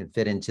management, can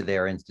fit into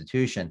their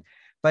institution.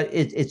 But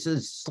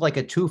it's like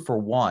a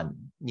 2-for-1.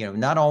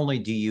 Not only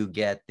do you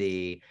get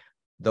the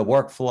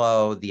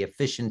workflow, the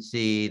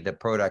efficiency, the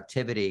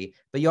productivity,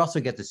 but you also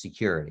get the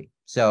security.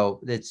 So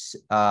it's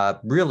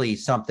really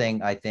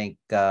something I think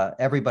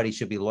everybody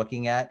should be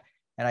looking at.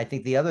 And I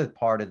think the other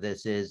part of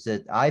this is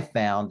that I've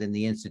found in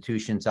the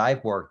institutions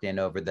I've worked in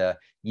over the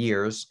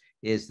years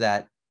is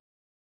that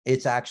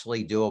it's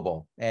actually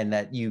doable and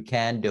that you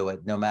can do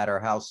it no matter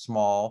how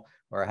small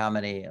or how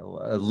many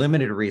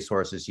limited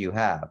resources you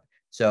have.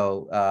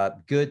 So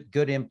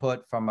good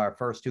input from our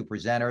first two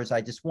presenters.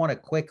 I just want to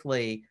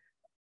quickly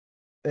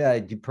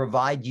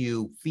provide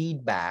you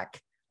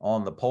feedback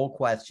on the poll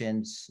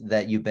questions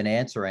that you've been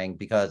answering,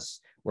 because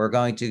we're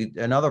going to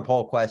another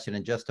poll question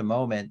in just a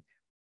moment.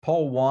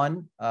 Poll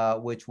 1,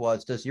 which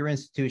was, does your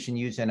institution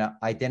use an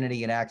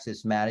identity and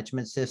access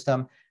management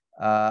system?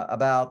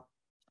 About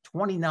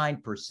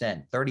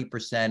 29%,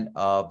 30%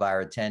 of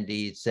our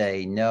attendees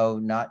say no,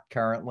 not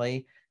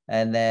currently.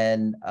 And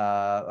then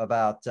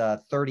about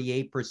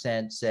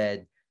 38%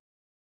 said,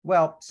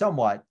 well,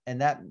 somewhat,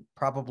 and that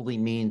probably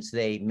means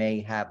they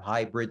may have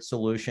hybrid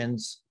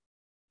solutions.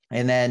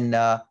 And then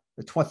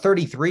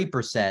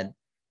 33%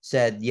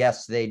 said,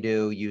 yes, they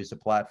do use a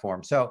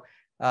platform. So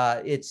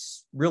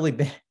it's really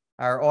been,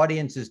 our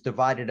audience is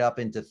divided up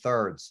into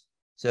thirds.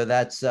 So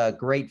that's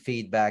great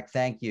feedback.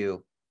 Thank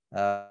you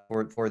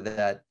for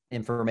that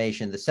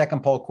information. The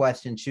second poll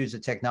question, choose the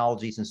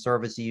technologies and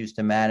services used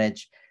to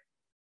manage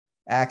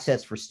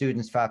access for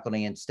students,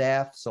 faculty, and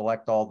staff.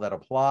 Select all that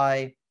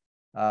apply.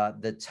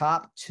 The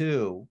top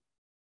two,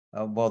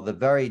 the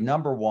very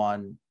number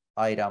one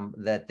item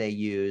that they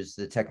use,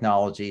 the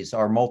technologies,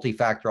 are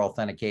multi-factor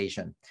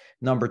authentication.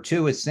 Number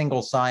 2 is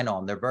single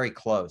sign-on. They're very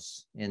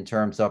close in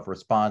terms of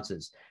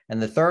responses.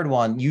 And the third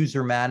one,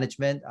 user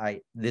management.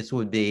 This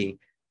would be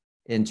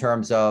in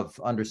terms of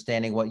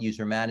understanding what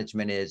user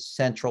management is: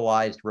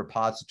 centralized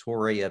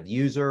repository of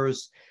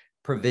users,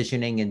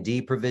 provisioning and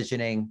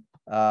deprovisioning.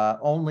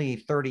 Only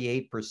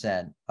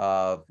 38%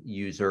 of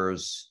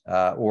users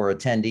or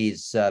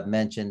attendees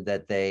mentioned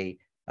that they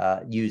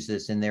use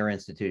this in their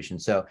institution.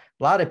 So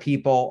a lot of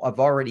people have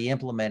already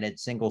implemented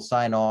single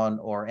sign-on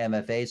or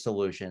MFA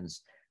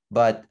solutions,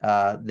 but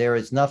there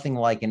is nothing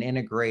like an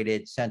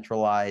integrated,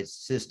 centralized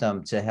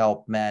system to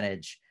help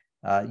manage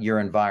your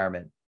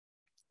environment.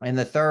 And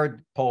the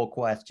third poll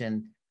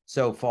question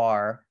so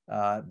far,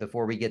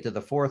 before we get to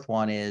the fourth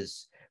one,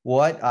 is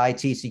what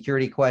IT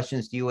security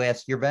questions do you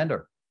ask your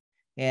vendor?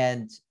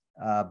 And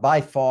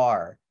by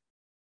far,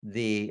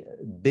 the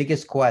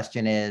biggest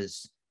question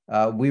is,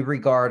 we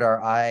regard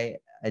our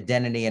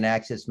identity and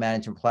access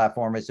management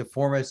platform as a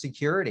form of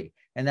security.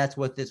 And that's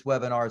what this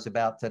webinar is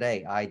about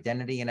today: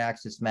 identity and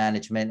access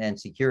management and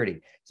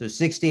security. So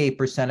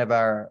 68% of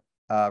our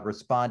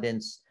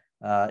respondents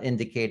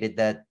indicated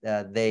that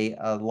they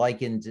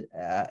likened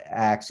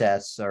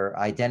access or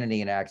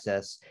identity and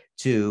access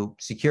to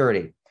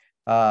security.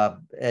 To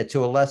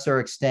a lesser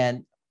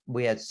extent,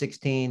 we had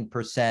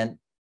 16%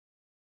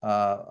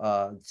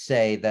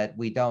 say that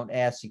we don't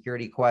ask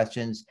security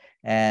questions,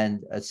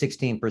 and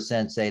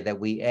 16% say that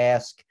we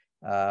ask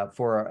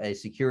for a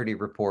security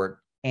report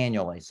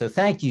annually. So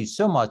thank you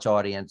so much,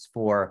 audience,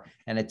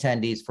 and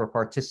attendees, for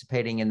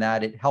participating in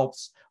that. It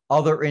helps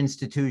other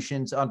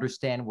institutions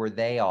understand where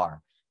they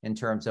are in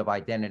terms of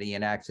identity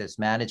and access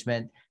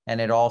management, and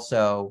it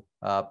also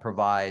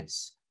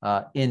provides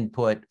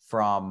input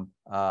from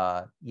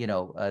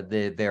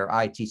their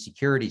IT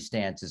security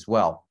stance as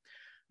well.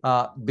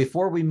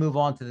 Before we move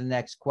on to the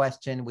next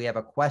question, we have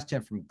a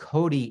question from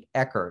Cody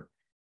Eckert.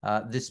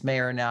 This may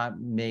or not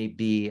may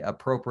be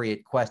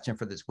appropriate question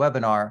for this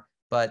webinar,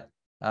 but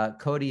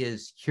Cody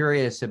is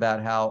curious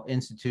about how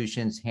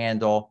institutions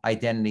handle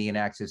identity and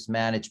access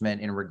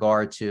management in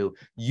regard to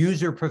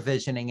user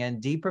provisioning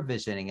and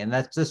deprovisioning. And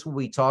that's just what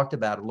we talked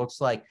about. It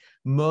looks like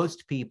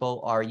most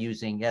people are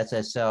using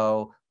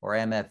SSO or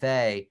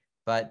MFA,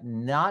 but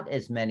not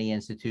as many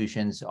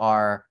institutions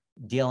are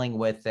dealing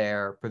with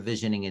their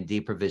provisioning and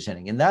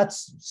deprovisioning. And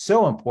that's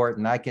so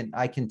important.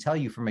 I can tell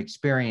you from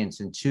experience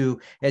in 2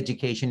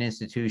 education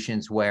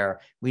institutions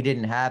where we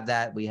didn't have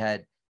that. We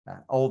had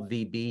old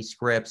VB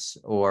scripts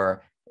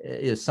or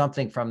is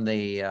something from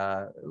the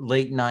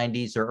late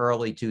 90s or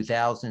early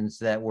 2000s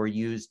that were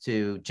used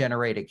to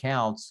generate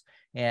accounts.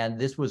 And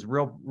this was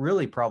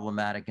really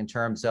problematic in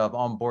terms of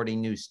onboarding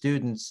new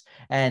students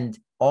and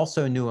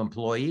also new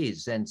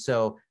employees. And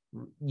so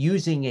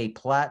using a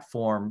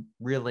platform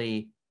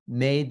really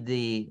made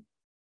the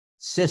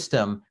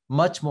system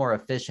much more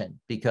efficient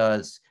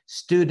because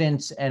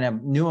students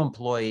and new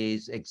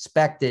employees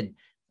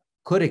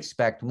could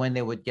expect when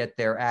they would get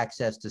their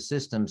access to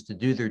systems to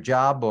do their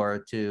job or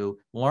to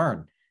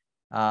learn.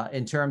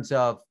 In terms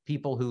of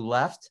people who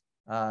left,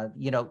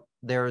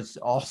 there's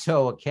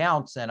also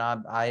accounts, and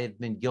I've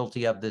been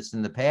guilty of this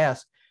in the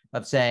past,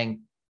 of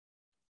saying,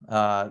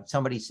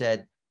 somebody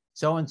said,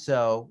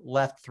 so-and-so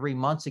left 3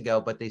 months ago,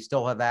 but they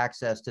still have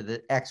access to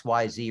the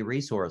XYZ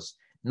resource.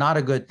 Not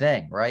a good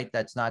thing, right?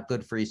 That's not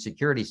good for your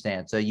security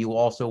stance. So you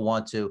also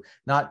want to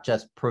not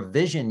just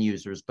provision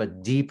users,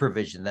 but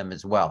deprovision them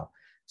as well.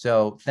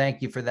 So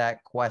thank you for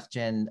that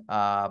question.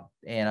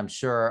 And I'm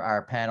sure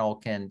our panel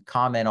can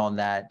comment on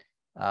that,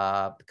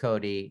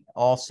 Cody.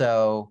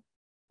 Also,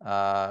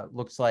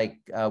 looks like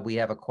we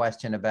have a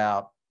question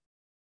about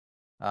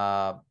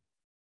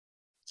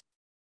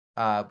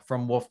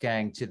from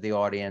Wolfgang to the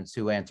audience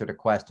who answered a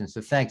question. So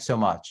thanks so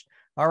much.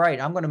 All right,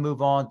 I'm going to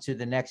move on to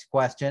the next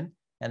question.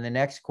 And the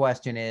next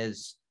question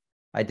is,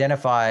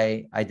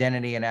 identify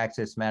identity and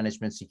access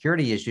management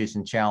security issues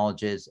and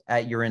challenges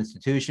at your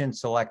institution.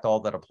 Select all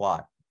that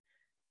apply.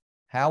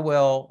 How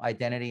will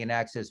identity and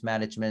access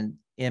management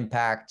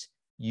impact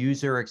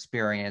user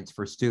experience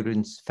for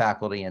students,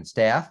 faculty, and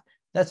staff?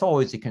 That's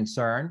always a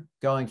concern,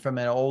 going from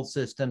an old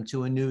system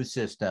to a new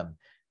system.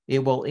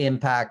 It will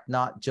impact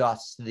not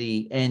just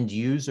the end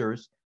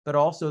users, but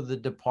also the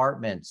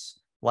departments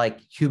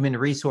like human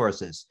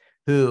resources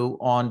who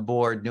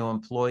onboard new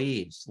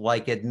employees,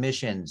 like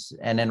admissions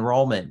and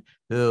enrollment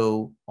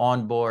who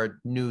onboard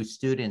new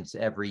students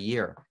every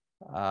year.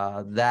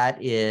 That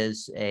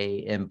is an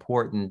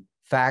important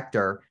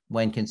factor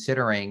when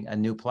considering a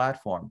new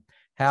platform.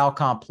 How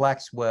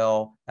complex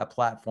will a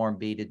platform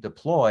be to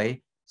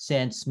deploy,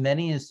 since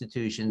many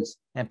institutions,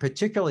 and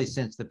particularly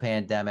since the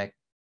pandemic,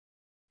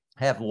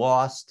 have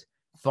lost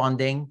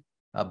funding,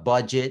 a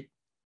budget,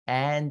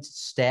 and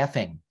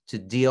staffing to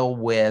deal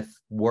with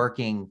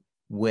working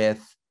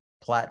with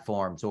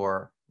platforms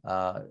or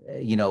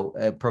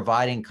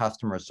providing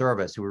customer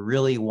service. We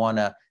really want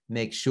to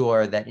make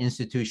sure that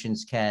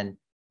institutions can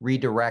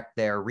redirect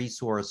their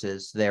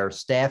resources, their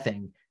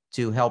staffing,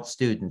 to help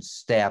students,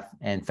 staff,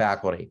 and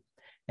faculty.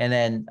 And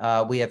then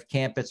we have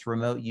campus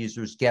remote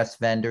users, guest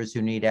vendors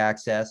who need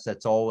access.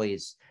 That's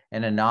always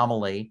an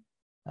anomaly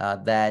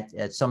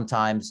that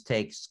sometimes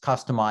takes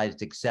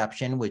customized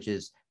exception, which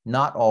is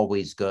not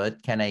always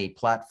good. Can a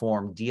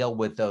platform deal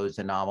with those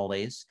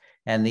anomalies?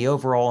 And the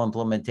overall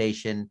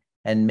implementation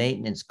and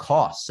maintenance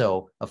costs.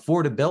 So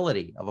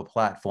affordability of a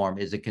platform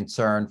is a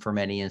concern for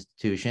many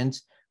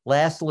institutions.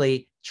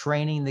 Lastly,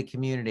 training the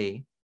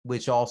community,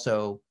 which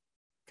also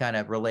kind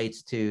of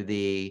relates to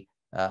the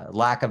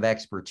lack of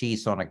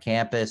expertise on a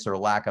campus or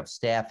lack of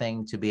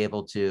staffing to be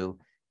able to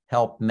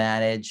help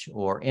manage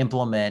or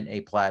implement a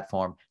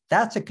platform.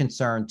 That's a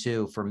concern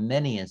too for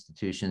many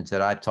institutions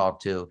that I've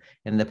talked to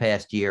in the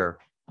past year.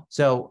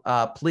 So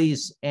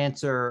please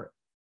answer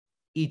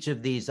each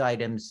of these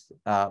items,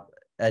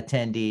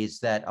 attendees,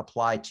 that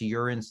apply to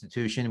your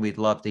institution. We'd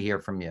love to hear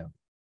from you.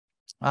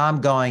 I'm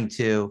going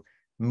to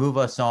move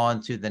us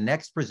on to the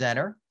next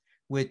presenter,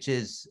 which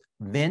is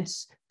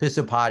Vince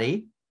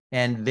Pisapati.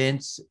 And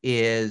Vince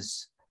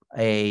is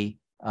a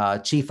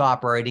Chief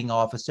Operating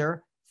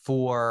Officer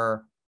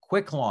for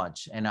Quick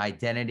Launch, an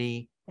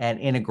identity and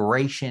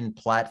integration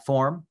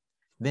platform.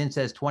 Vince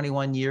has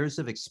 21 years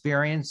of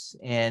experience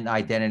in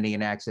identity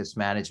and access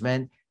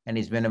management, and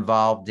he's been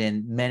involved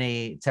in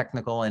many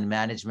technical and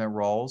management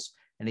roles,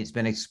 and he's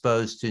been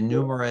exposed to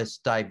numerous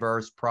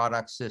diverse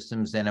product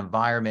systems and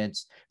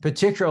environments,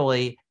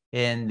 particularly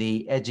in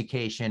the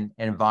education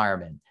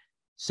environment.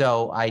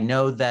 So I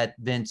know that,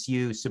 Vince,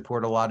 you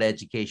support a lot of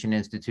education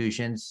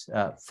institutions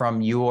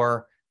from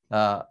your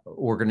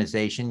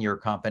organization, your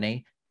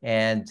company,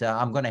 and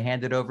I'm going to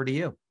hand it over to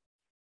you.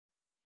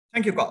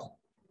 Thank you, Carl.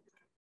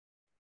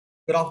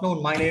 Good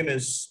afternoon. My name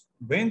is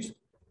Vince.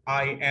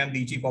 I am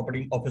the Chief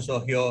Operating Officer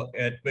here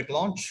at Quick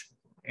Launch.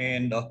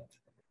 And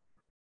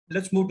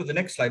let's move to the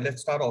next slide.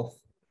 Let's start off.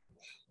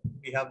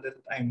 We have little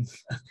time.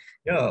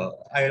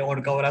 I want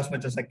to cover as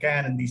much as I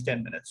can in these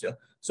 10 minutes.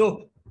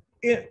 So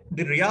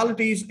the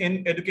realities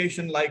in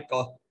education, like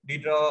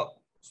Dedra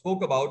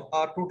spoke about,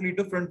 are totally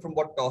different from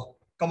what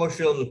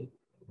commercial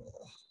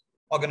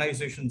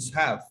organizations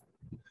have.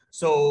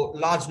 So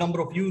large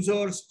number of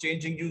users,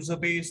 changing user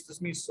base.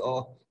 This means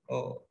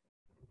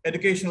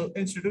educational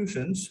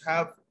institutions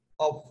have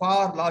a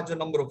far larger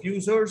number of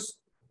users,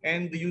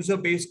 and the user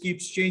base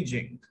keeps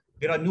changing.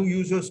 There are new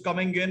users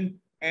coming in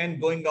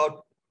and going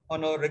out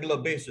on a regular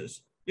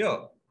basis.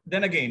 Yeah,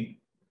 then again,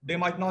 they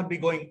might not be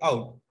going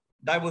out.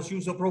 Diverse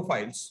user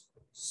profiles.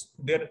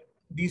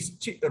 These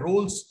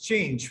roles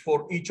change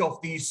for each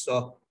of these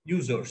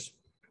users.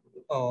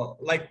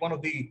 Like one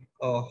of the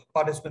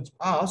participants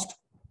asked,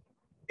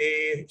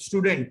 a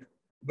student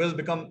will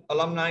become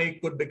alumni,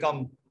 could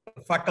become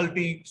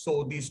faculty.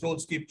 So these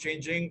roles keep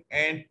changing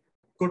and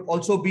could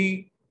also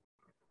be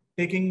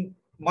taking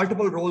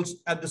multiple roles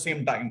at the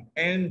same time.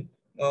 And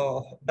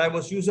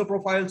diverse user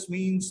profiles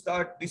means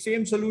that the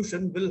same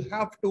solution will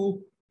have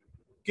to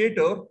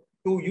cater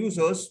to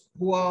users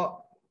who are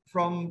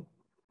from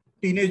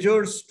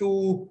teenagers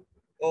to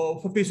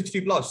 50,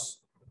 60 plus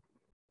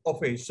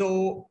of age.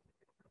 So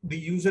the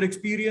user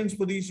experience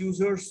for these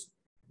users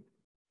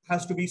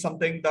has to be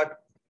something that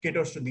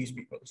caters to these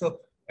people. So,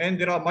 and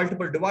there are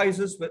multiple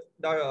devices with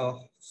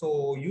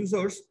so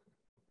users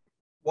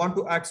want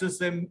to access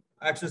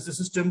the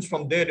systems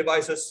from their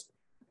devices.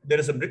 There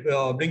is a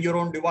bring your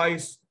own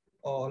device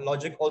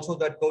logic also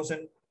that goes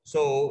in.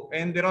 So,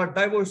 and there are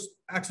diverse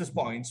access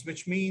points,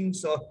 which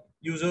means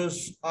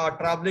users are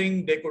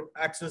traveling, they could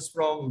access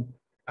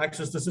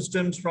the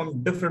systems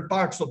from different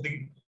parts of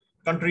the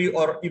country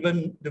or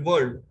even the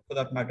world for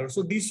that matter.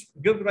 So these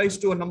give rise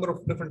to a number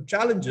of different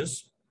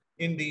challenges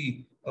in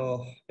the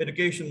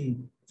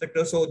education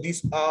sector. So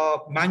these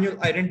are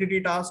manual identity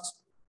tasks.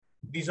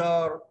 These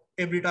are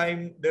every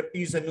time there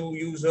is a new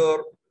user,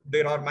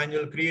 there are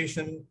manual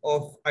creation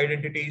of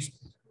identities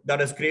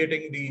that is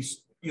creating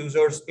these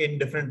users in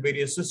different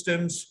various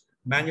systems,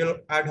 manual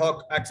ad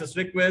hoc access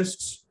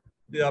requests.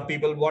 There are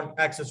people want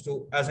access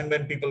to, as and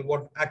when people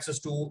want access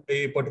to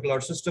a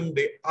particular system,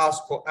 they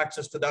ask for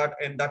access to that,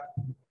 and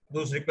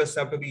those requests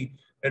have to be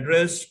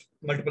addressed.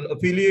 Multiple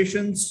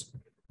affiliations.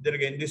 Then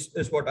again, this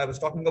is what I was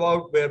talking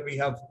about, where we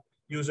have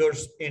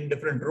users in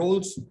different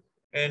roles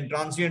and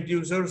transient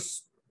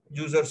users.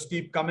 Users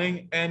keep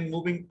coming and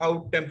moving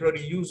out,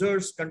 temporary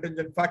users,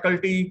 contingent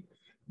faculty.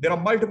 There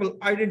are multiple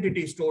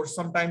identity stores,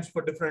 sometimes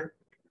for different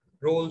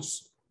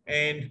roles.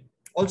 And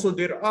also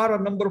there are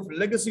a number of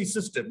legacy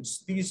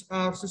systems. These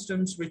are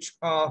systems which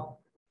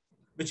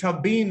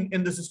have been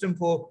in the system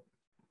for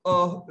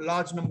a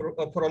large number,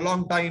 for a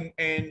long time.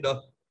 And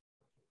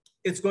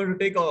it's going to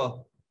take a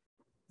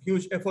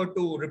huge effort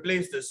to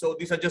replace this. So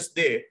these are just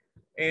there.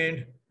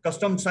 And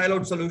custom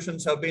siloed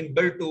solutions have been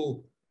built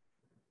to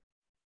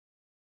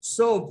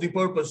serve the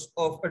purpose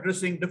of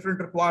addressing different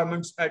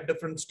requirements at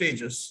different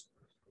stages.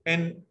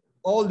 And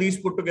all these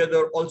put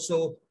together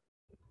also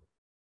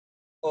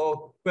a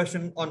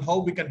question on how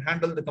we can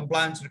handle the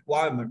compliance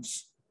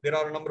requirements. There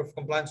are a number of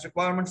compliance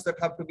requirements that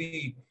have to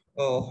be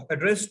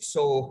addressed.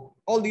 So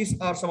all these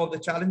are some of the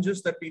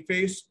challenges that we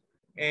face.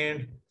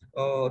 And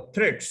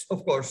threats,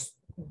 of course,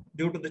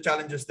 due to the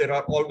challenges, there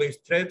are always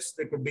threats.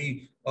 There could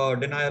be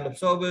denial of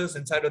service,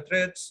 insider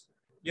threats,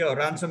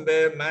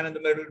 ransomware,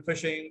 man-in-the-middle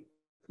phishing.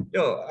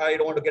 I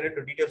don't want to get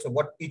into details of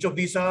what each of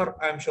these are.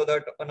 I'm sure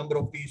that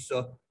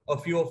a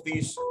few of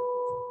these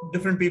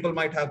different people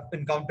might have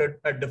encountered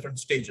at different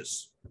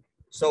stages.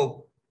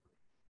 So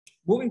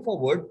moving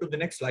forward to the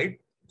next slide.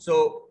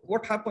 So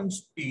what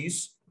happens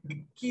is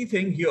the key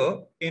thing here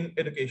in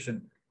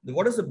education.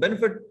 What is the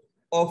benefit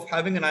of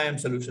having an IAM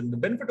solution? The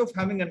benefit of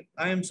having an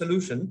IAM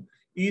solution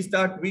is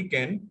that we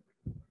can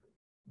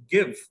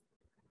give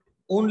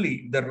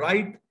only the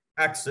right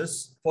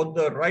access for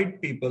the right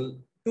people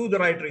to the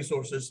right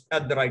resources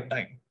at the right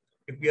time.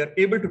 If we are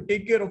able to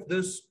take care of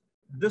this,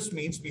 this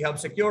means we have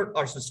secured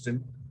our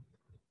system,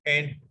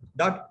 and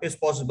that is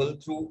possible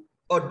through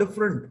a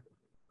different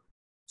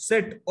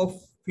set of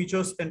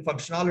features and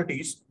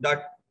functionalities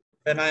that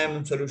an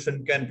IAM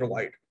solution can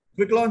provide.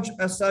 Quick Launch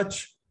as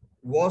such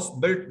was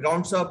built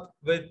grounds up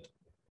with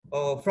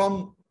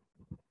from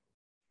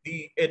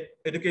the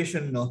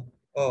education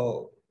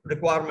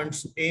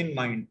requirements in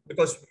mind,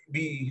 because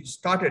we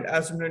started,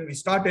 as and when we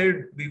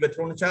started, we were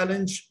thrown a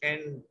challenge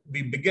and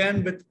we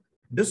began with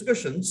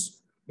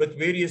discussions with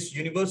various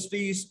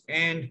universities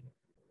and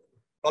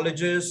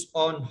colleges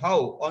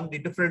on the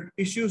different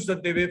issues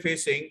that they were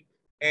facing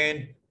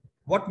and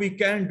what we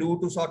can do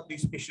to sort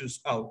these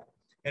issues out.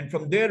 And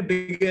from there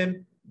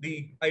began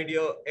the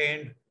idea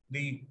and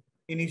the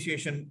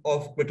initiation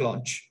of Quick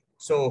Launch.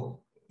 So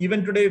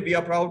even today, we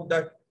are proud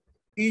that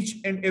each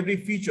and every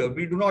feature,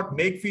 we do not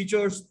make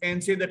features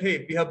and say that,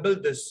 hey, we have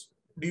built this,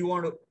 do you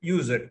want to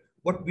use it?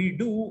 What we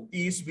do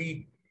is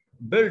we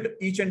build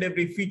each and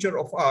every feature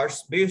of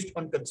ours based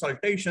on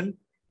consultation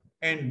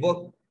and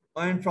work,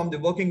 and from the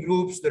working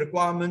groups, the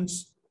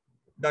requirements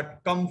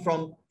that come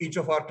from each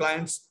of our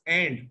clients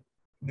and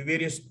the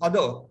various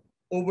other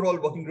overall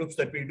working groups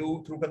that we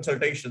do through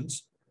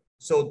consultations.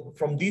 So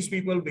from these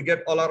people, we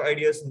get all our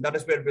ideas, and that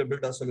is where we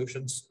build our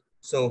solutions.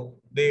 So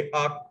they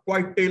are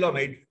quite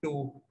tailor-made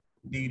to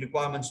the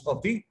requirements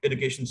of the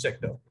education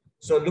sector.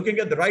 So looking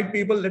at the right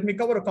people, let me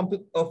cover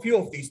a few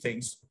of these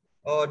things.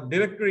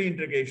 Directory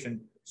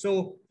integration.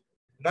 So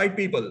right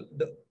people,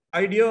 the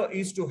idea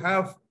is to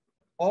have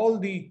all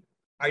the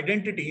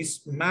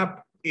identities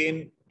mapped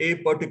in a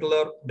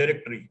particular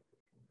directory,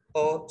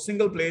 a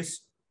single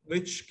place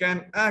which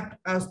can act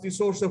as the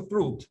source of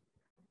truth,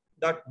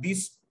 that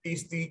this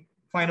is the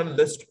final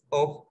list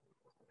of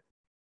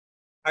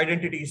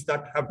identities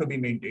that have to be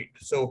maintained.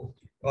 So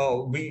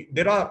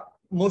there are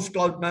most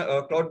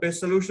cloud-based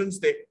solutions,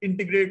 they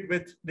integrate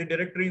with the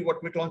directory.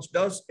 What QuickLaunch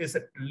does is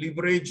it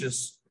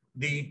leverages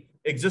the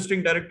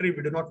existing directory.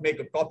 We do not make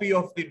a copy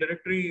of the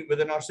directory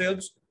within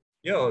ourselves.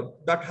 Yeah,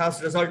 that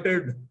has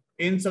resulted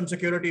in some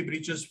security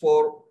breaches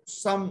for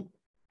some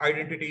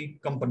identity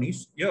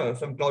companies. Yeah,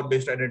 some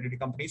cloud-based identity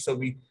companies. So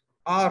we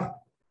are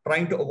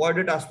trying to avoid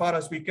it as far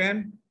as we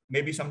can.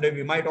 Maybe someday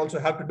we might also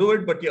have to do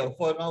it, but yeah,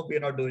 for now we are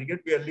not doing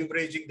it. We are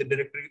leveraging the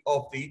directory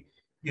of the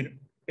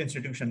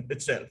institution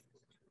itself.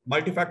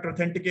 Multi-factor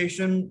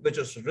authentication, which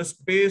is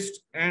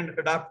risk-based and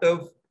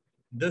adaptive.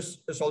 This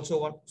is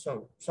also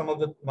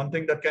one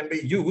thing that can be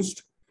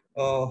used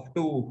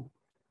to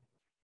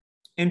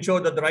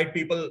ensure that the right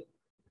people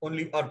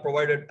only are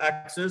provided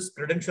access.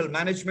 Credential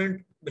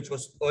management, which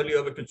was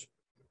earlier, which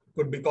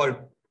could be called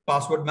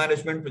password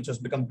management, which has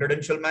become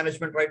credential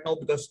management right now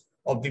because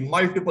of the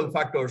multiple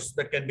factors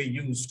that can be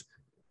used,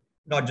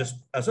 not just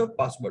as a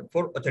password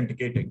for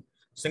authenticating.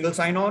 Single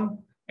sign-on,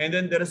 and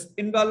then there is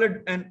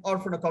invalid and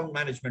orphan account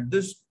management.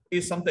 This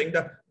is something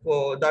that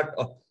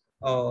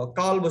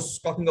Carl was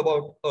talking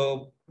about a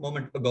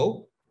moment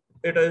ago.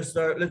 It is,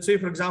 let's say,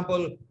 for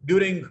example,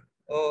 during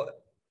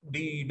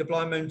the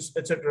deployments,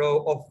 etc.,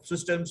 of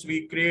systems,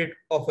 we create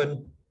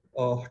often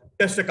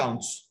test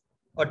accounts.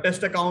 A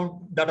test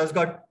account that has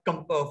got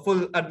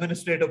full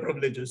administrative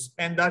privileges,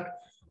 and that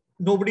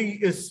nobody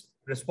is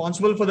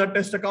responsible for that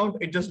test account.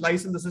 It just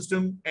lies in the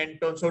system and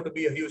turns out to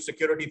be a huge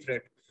security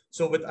threat.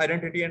 So with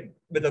identity and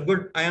with a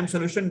good IAM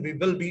solution, we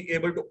will be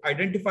able to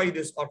identify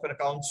these orphan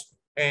accounts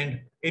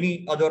and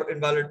any other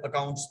invalid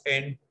accounts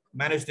and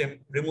manage them,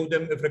 remove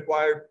them if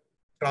required,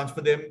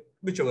 transfer them,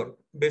 whichever,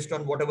 based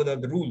on whatever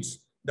the rules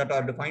that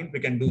are defined, we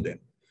can do them.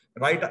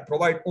 Right?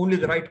 Provide only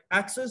the right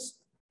access,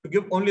 to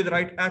give only the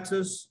right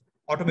access,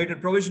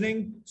 automated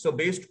provisioning, so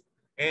based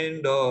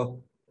and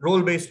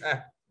role-based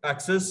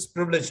access,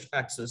 privileged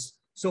access.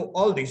 So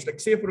all these, like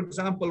say, for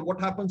example,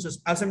 what happens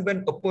is as and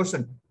when a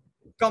person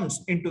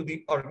comes into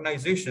the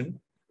organization,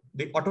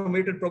 the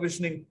automated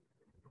provisioning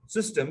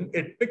system,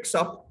 it picks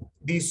up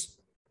these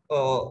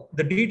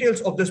the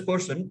details of this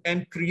person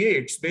and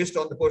creates, based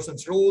on the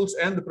person's roles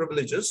and the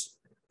privileges,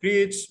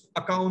 creates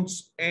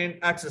accounts and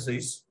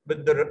accesses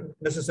with the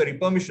necessary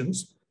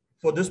permissions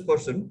for this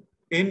person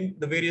in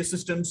the various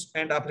systems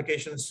and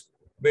applications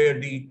where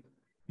the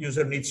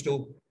user needs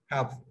to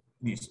have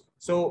these.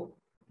 So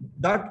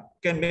that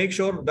can make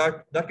sure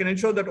that can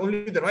ensure that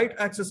only the right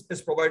access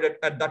is provided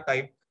at that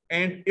time.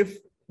 And if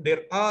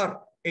there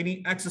are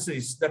any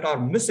accesses that are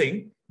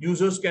missing,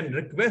 users can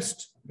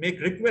make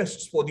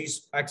requests for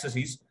these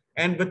accesses,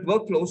 and with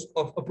workflows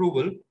of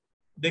approval,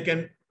 they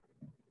can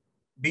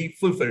be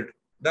fulfilled,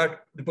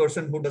 that the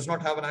person who does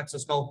not have an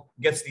access now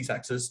gets these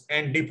access.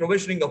 And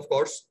deprovisioning, of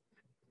course,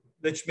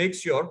 which makes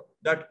sure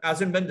that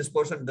as and when this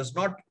person does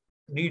not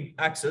need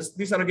access,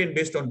 these are again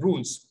based on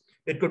rules.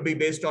 It could be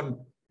based on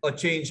a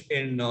change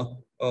in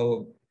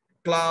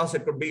class,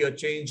 it could be a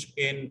change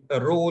in a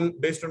role,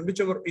 based on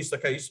whichever is the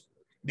case,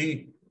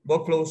 the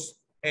workflows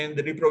and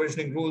the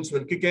deprovisioning rules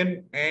will kick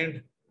in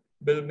and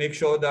will make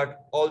sure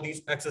that all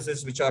these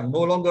accesses which are no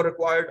longer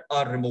required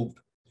are removed.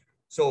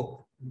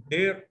 So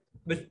there,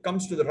 when it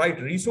comes to the right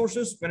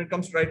resources,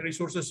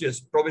 yes,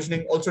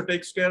 provisioning also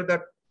takes care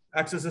that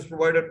access is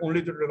provided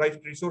only to the right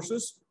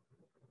resources.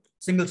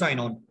 Single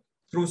sign-on.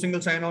 Through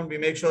single sign-on, we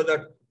make sure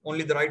that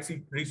only the right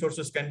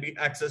resources can be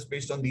accessed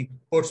based on the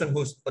person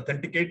who's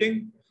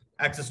authenticating.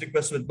 Access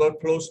requests with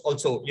workflows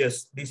also,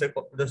 yes, this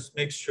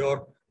makes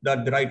sure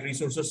that the right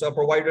resources are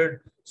provided.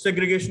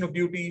 Segregation of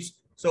duties.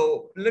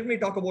 So let me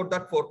talk about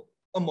that for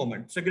a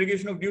moment.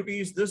 Segregation of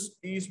duties, this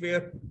is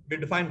where we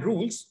define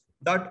rules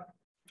that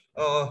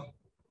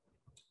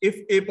if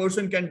a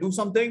person can do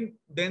something,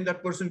 then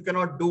that person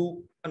cannot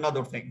do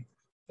another thing.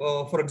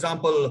 For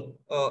example,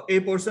 a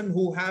person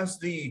who has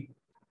the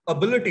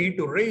ability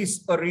to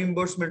raise a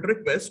reimbursement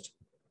request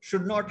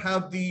should not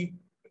have the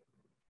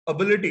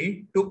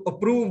ability to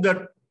approve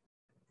that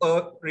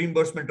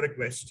reimbursement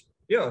request.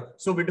 Yeah,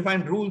 so we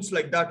define rules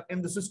like that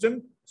in the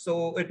system.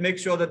 So it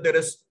makes sure that there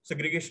is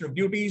segregation of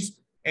duties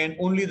and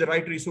only the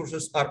right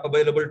resources are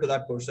available to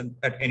that person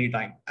at any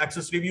time.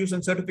 Access reviews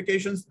and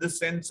certifications, this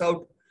sends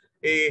out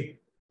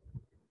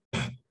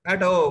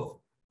at a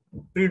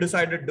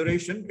pre-decided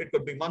duration. It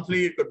could be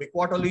monthly, it could be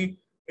quarterly.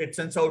 It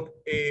sends out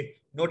a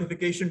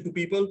notification to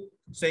people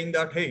saying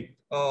that, hey,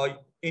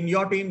 in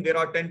your team, there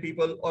are 10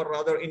 people, or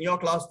rather in your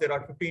class, there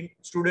are 15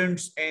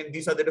 students, and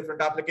these are the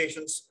different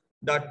applications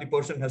that the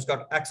person has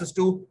got access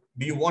to.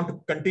 Do you want to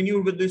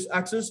continue with this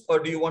access, or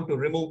do you want to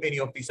remove any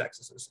of these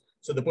accesses?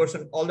 So the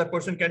person, all that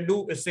person can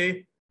do is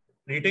say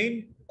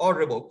retain or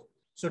revoke.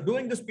 So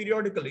doing this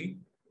periodically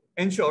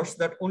ensures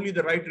that only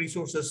the right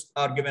resources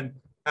are given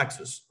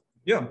access.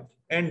 Yeah.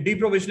 And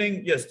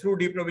deprovisioning, yes, through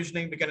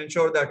deprovisioning, we can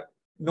ensure that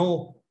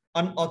no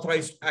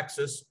unauthorized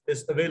access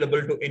is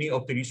available to any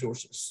of the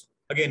resources.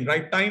 Again,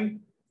 right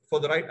time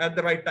at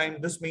the right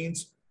time. This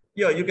means,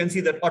 yeah, you can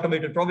see that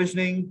automated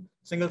provisioning,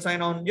 single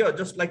sign-on. Yeah,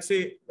 just like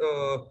say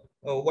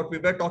what we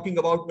were talking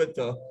about with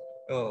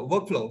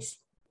workflows,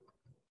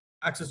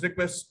 access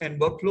requests and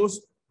workflows.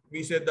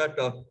 We said that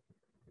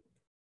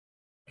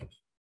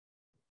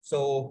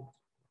so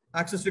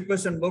access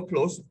requests and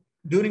workflows,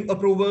 during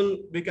approval,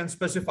 we can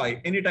specify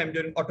anytime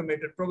during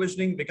automated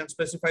provisioning, we can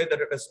specify that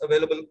it is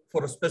available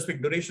for a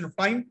specific duration of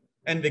time,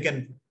 and we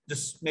can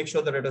just make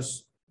sure that it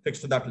is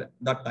fixed to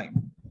that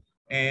time.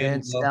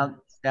 And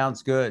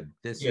sounds good.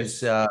 This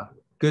is a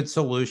good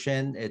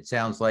solution. It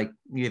sounds like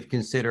you've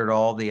considered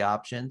all the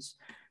options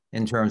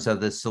in terms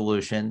of this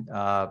solution.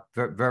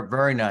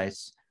 Very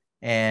nice.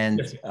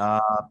 And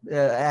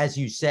as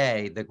you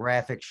say, the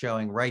graphic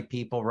showing right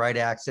people, right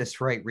access,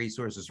 right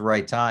resources,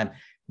 right time,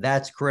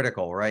 that's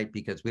critical, right?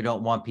 Because we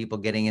don't want people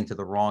getting into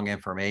the wrong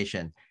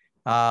information.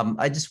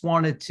 I just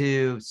wanted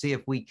to see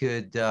if we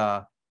could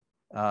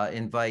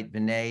invite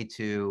Vinay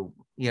to,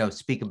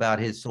 speak about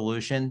his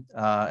solution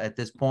at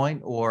this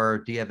point, or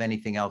do you have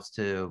anything else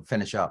to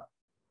finish up?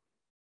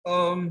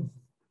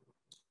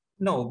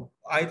 No,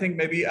 I think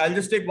maybe I'll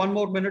just take one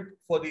more minute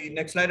for the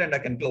next slide and I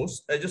can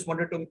close. I just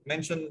wanted to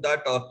mention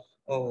that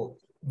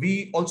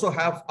we also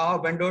have our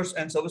vendors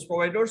and service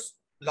providers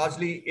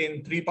largely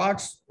in three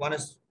parts. One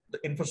is the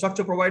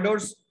infrastructure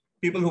providers,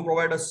 people who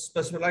provide us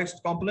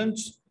specialized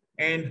components,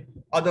 and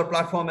other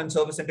platform and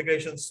service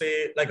integrations,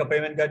 say like a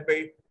payment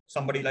gateway,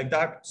 somebody like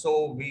that.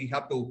 So we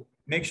have to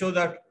make sure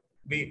that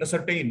we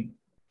ascertain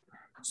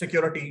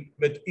security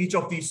with each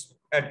of these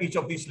at each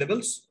of these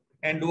levels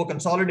and do a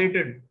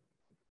consolidated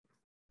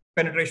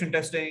penetration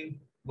testing,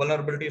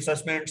 vulnerability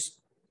assessments,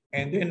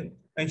 and then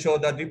ensure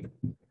that the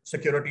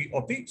security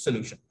of the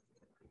solution.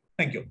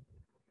 Thank you.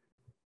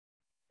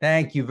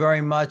 Thank you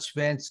very much,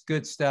 Vince.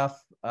 Good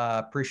stuff.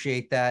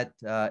 Appreciate that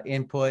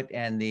input,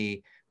 and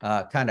the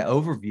kind of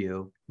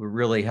overview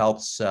really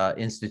helps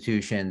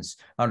institutions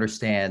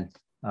understand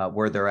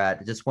where they're at.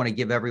 I just want to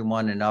give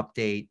everyone an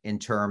update in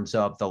terms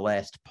of the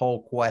last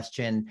poll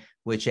question,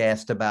 which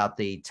asked about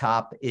the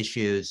top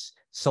issues.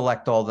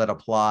 Select all that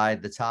apply.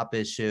 The top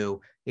issue,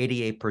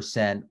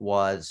 88%,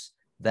 was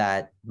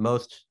that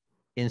most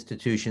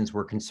institutions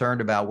were concerned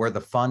about where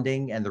the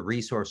funding and the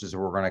resources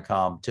were going to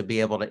come to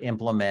be able to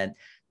implement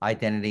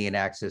identity and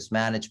access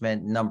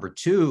management. Number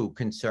two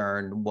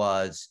concern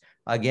was,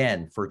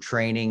 again, for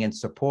training and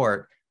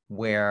support,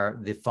 where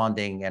the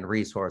funding and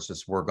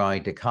resources were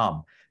going to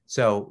come.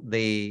 So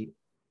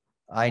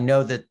I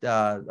know that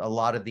a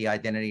lot of the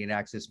identity and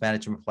access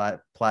management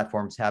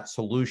platforms have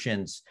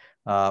solutions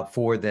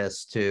for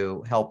this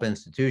to help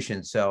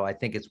institutions. So I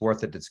think it's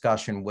worth a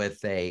discussion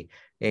with a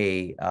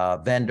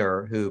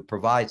vendor who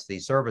provides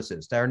these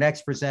services. Our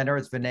next presenter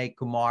is Vinay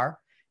Kumar.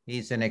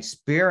 He's an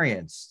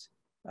experienced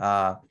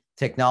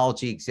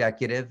technology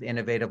executive,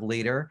 innovative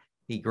leader.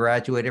 He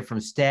graduated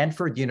from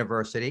Stanford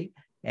University,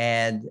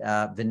 and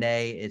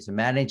Vinay is a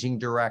managing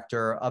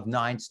director of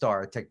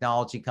 9star, a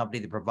technology company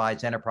that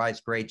provides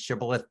enterprise-grade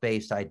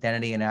shibboleth-based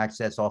identity and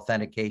access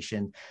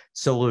authentication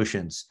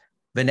solutions.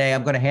 Vinay,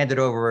 I'm going to hand it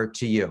over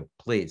to you,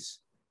 please.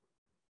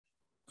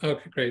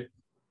 Okay, great.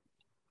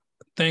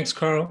 Thanks,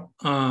 Carl.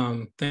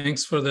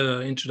 Thanks for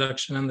the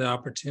introduction and the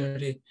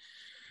opportunity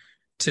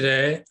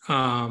today.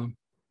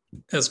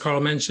 As Carl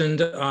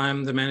mentioned,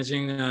 I'm the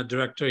managing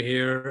director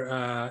here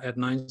at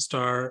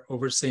 9star,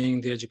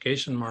 overseeing the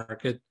education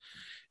market.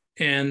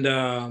 And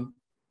the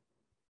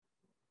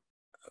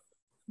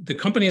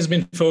company has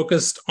been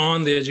focused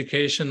on the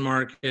education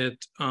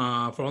market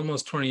for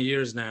almost 20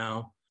 years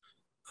now,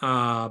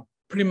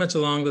 pretty much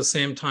along the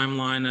same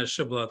timeline as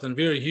Shibboleth. And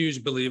we're a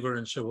huge believer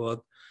in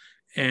Shibboleth.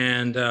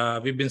 And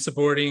we've been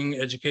supporting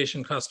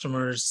education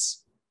customers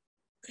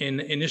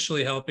in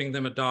initially helping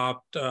them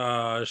adopt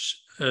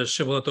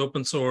Shibboleth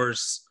open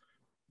source.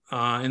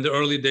 In the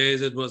early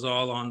days, it was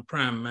all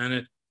on-prem,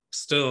 and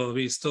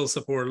we still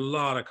support a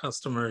lot of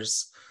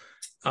customers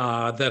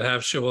that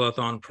have Shibboleth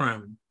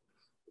on-prem.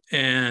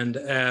 And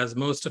as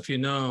most of you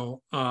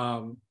know,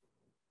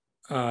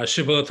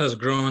 Shibboleth has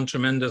grown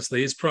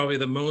tremendously. It's probably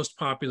the most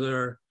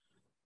popular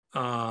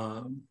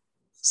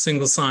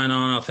single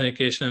sign-on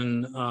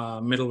authentication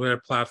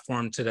middleware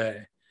platform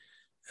today.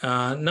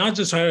 Not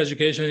just higher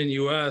education in the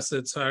US,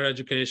 it's higher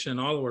education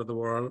all over the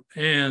world,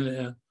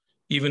 and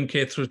even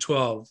K through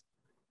 12.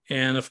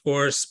 And of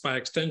course, by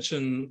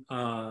extension,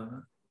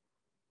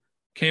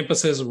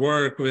 campuses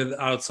work with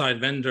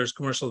outside vendors,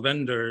 commercial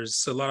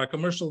vendors, a lot of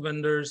commercial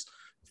vendors,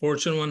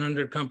 Fortune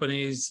 100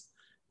 companies,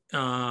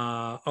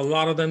 a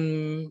lot of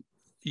them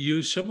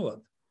use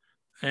Shibboleth.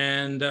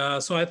 And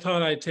so I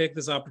thought I'd take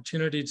this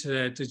opportunity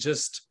today to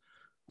just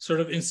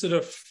sort of, instead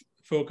of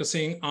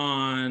focusing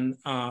on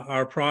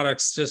our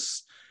products,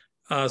 just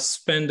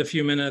spend a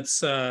few minutes,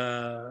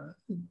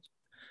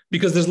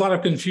 because there's a lot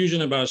of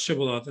confusion about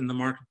Shibboleth in the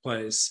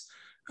marketplace.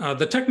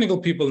 The technical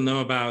people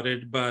know about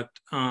it, but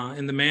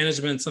in the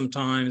management,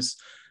 sometimes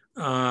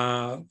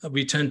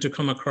we tend to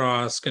come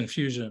across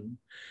confusion.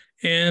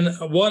 And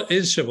what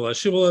is Shibboleth?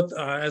 Shibboleth,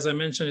 as I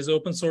mentioned, is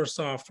open source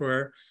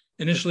software,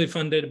 initially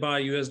funded by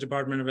US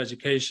Department of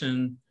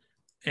Education,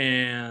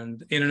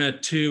 and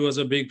Internet 2 was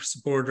a big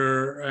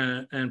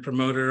supporter and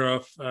promoter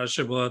of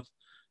Shibboleth.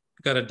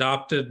 Got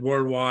adopted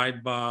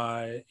worldwide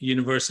by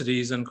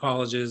universities and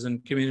colleges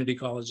and community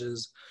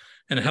colleges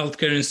and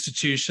healthcare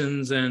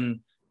institutions, and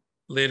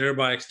later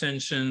by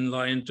extension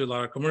into a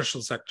lot of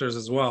commercial sectors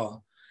as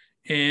well.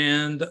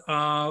 And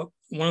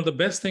one of the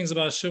best things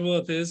about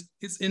Shibboleth is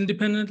it's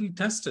independently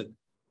tested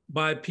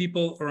by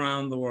people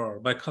around the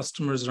world, by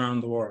customers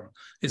around the world.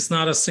 It's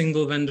not a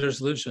single vendor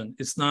solution.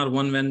 It's not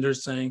one vendor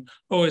saying,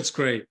 oh, it's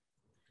great.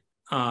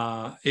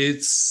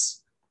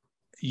 It's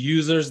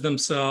users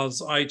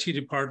themselves, IT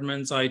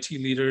departments, IT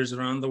leaders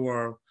around the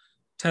world,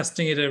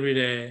 testing it every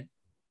day,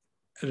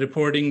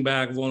 reporting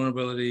back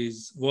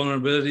vulnerabilities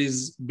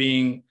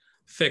being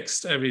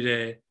fixed every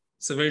day.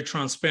 It's a very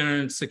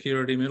transparent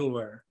security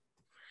middleware.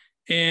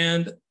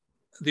 And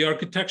the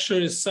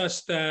architecture is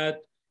such that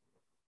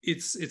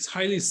it's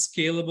highly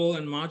scalable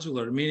and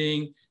modular,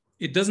 meaning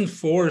it doesn't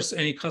force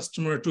any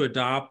customer to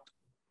adopt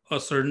a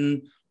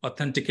certain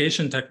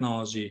authentication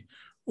technology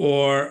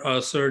or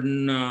a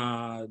certain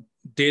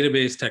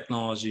database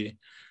technology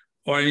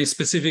or any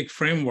specific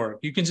framework.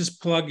 You can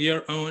just plug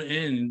your own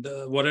in,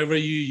 whatever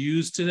you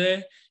use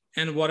today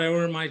and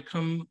whatever might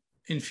come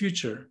in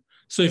future.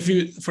 So if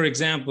you, for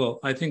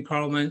example, I think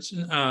Carl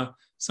mentioned,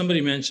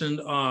 somebody mentioned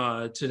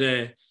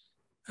today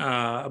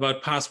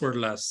about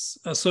passwordless.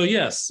 So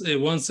yes,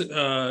 once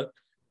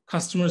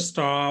customers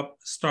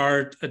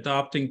start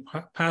adopting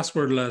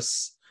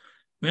passwordless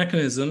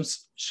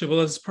mechanisms,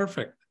 Shibboleth is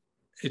perfect.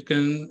 It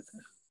can,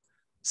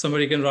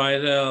 somebody can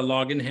write a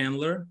login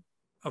handler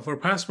for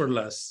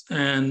passwordless,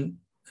 and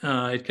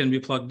it can be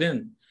plugged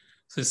in.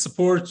 So it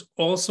supports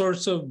all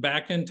sorts of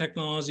backend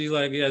technology,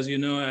 like, as you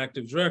know,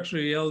 Active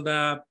Directory,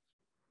 LDAP,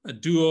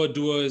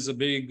 Duo is a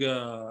big,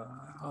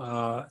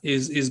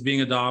 is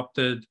being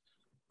adopted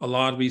a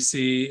lot. We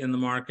see in the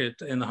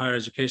market in the higher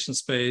education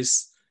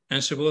space,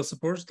 and Shibboleth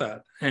supports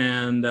that.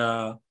 And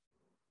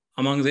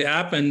among the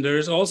app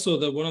vendors,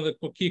 also one of the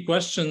key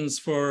questions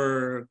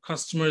for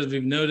customers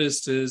we've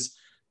noticed is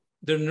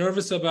they're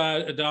nervous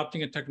about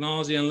adopting a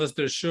technology unless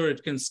they're sure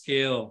it can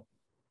scale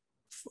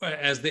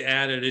as they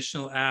add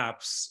additional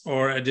apps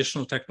or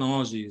additional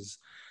technologies.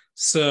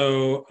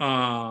 So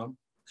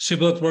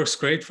Shibboleth works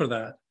great for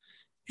that.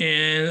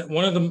 And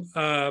one of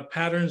the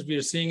patterns we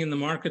are seeing in the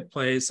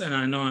marketplace, and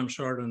I know I'm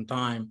short on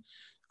time,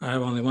 I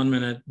have only 1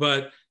 minute,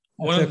 but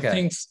one of the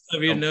things that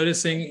we are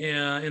noticing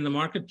in the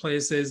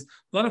marketplace is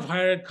a lot of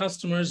higher ed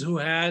customers who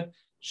had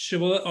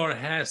Shibboleth or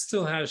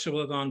still have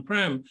Shibboleth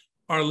on-prem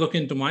are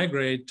looking to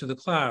migrate to the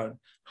cloud.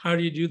 How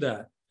do you do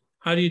that?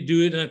 How do you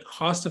do it in a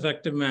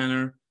cost-effective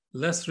manner,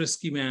 less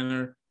risky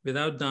manner,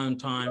 without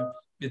downtime,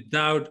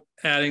 without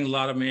adding a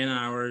lot of man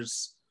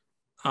hours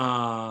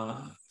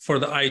for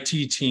the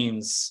IT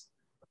teams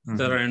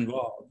that are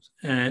involved?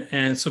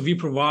 And so we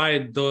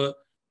provide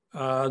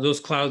those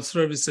cloud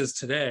services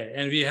today,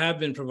 and we have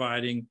been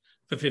providing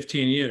for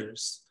 15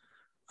 years.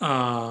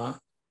 And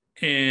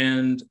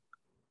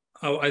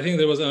I think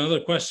there was another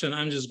question.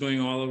 I'm just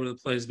going all over the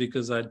place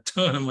because I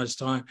don't have much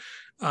time.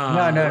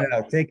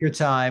 No. Take your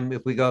time.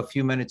 If we go a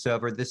few minutes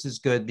over, this is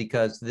good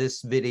because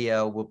this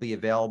video will be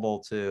available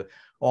to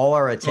all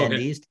our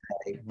attendees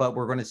today, but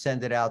we're going to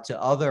send it out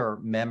to other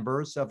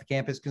members of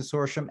Campus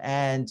Consortium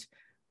and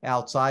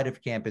outside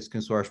of Campus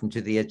Consortium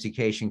to the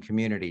education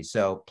community.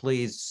 So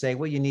please say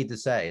what you need to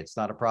say. It's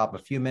not a problem.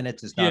 A few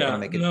minutes is not going to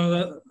make it.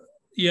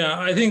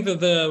 I think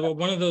that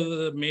one of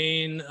the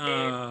main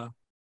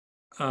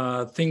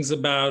things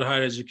about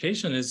higher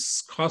education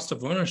is cost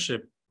of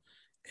ownership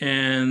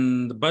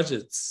and the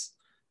budgets.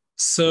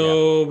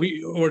 So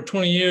we, over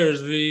 20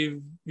 years,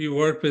 we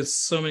worked with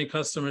so many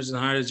customers in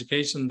higher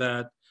education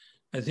that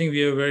I think we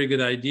have a very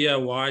good idea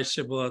why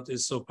Shibboleth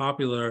is so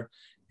popular,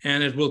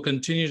 and it will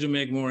continue to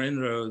make more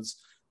inroads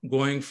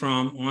going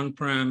from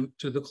on-prem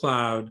to the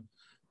cloud,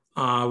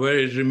 where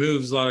it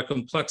removes a lot of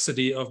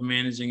complexity of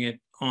managing it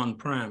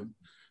on-prem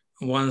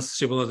once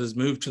Shibboleth is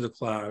moved to the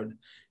cloud.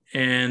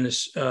 And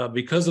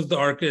because of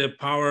the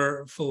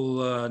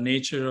powerful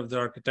nature of the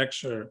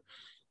architecture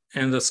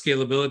and the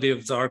scalability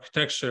of the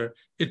architecture,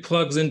 it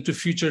plugs into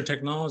future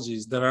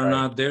technologies that are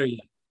not there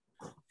yet.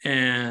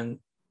 And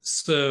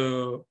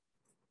so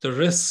the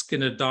risk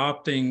in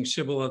adopting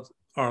Shibboleth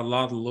are a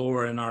lot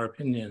lower, in our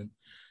opinion,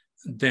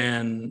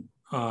 than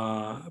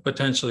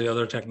potentially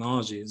other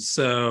technologies.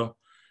 So,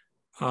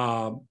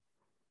 so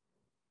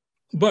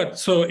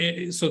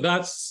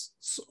that's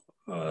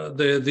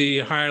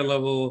the higher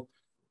level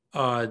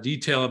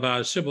detail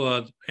about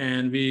Shibboleth.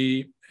 And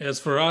as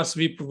for us,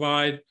 we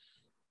provide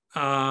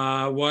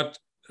what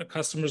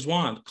customers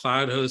want: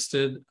 cloud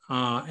hosted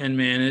and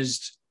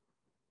managed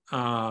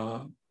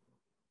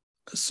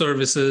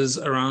services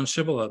around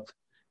Shibboleth.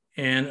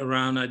 and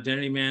around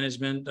identity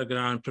management,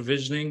 around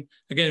provisioning.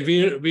 Again,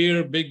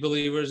 we're big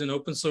believers in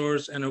open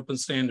source and open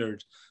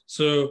standards.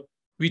 So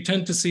we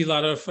tend to see a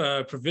lot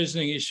of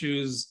provisioning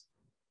issues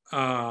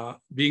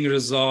being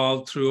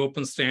resolved through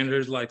open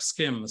standards like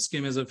SCIM.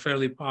 SCIM is a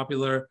fairly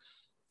popular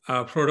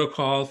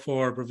protocol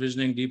for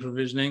provisioning,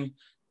 deprovisioning,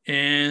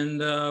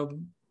 and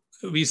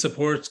we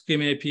support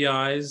SCIM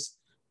APIs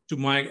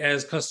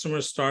as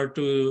customers start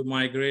to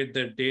migrate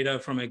their data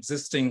from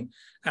existing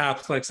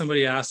apps. Like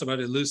somebody asked about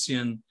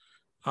Ellucian,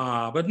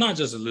 but not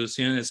just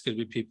Ellucian. It could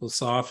be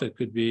PeopleSoft, it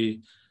could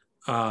be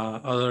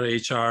other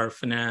HR,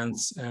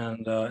 finance,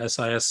 and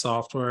SIS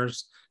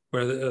softwares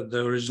where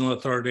the original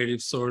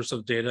authoritative source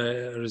of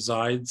data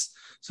resides.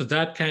 So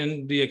that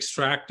can be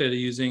extracted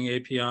using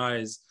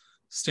APIs,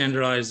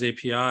 standardized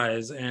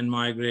APIs, and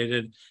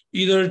migrated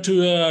either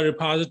to a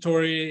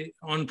repository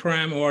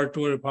on-prem or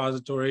to a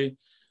repository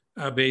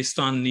based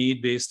on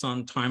need, based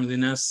on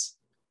timeliness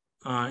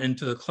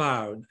into the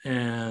cloud.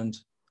 And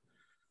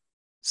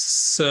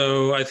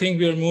so I think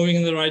we're moving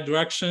in the right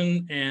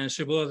direction, and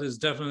Shibboleth is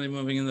definitely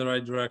moving in the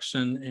right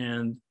direction.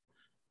 And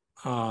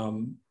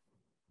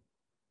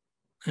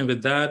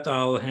with that,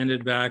 I'll hand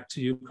it back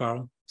to you,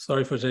 Carl.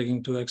 Sorry for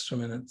taking 2 extra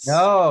minutes.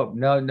 No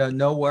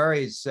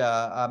worries.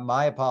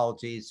 My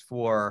apologies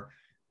for,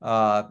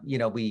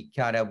 we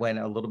kind of went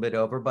a little bit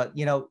over, but,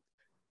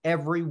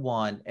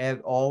 everyone,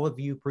 all of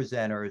you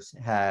presenters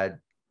had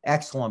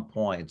excellent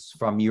points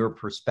from your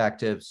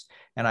perspectives.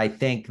 And I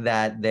think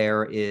that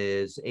there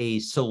is a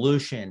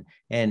solution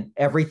in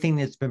everything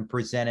that's been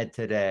presented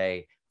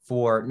today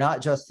for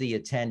not just the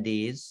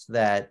attendees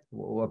that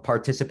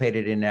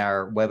participated in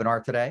our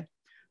webinar today,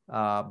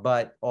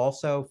 but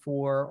also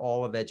for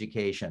all of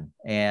education.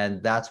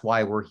 And that's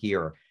why we're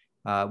here.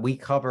 We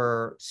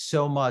cover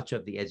so much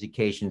of the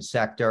education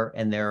sector,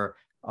 and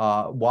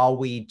while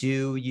we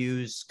do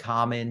use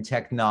common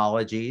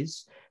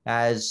technologies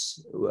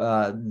as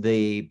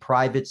the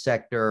private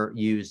sector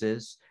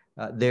uses,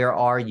 there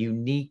are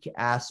unique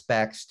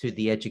aspects to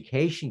the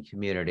education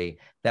community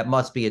that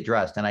must be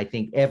addressed. And I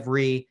think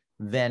every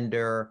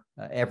vendor,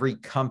 every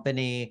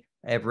company,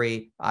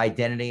 every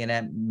identity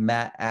and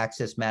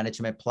access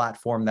management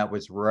platform that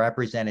was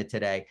represented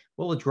today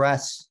will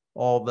address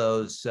all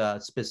those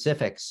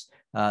specifics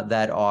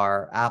that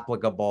are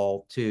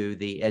applicable to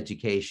the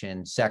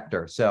education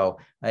sector. So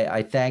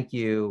I thank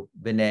you,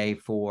 Vinay,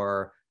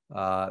 for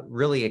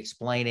really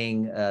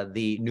explaining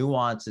the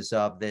nuances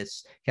of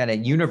this kind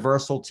of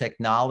universal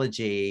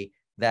technology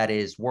that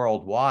is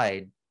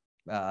worldwide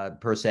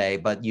per se,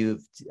 but you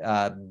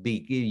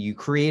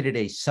created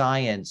a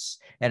science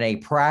and a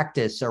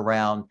practice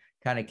around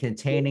kind of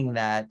containing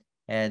that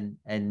and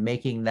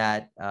making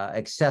that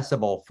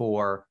accessible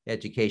for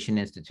education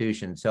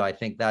institutions. So I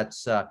think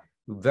that's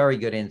very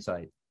good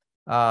insight.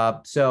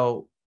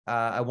 So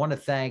I want to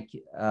thank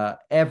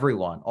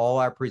everyone, all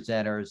our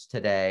presenters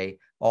today,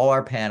 all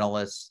our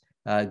panelists,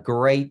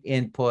 great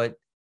input,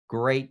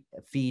 great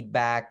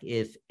feedback.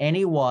 If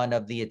any one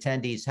of the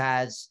attendees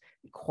has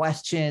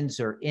questions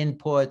or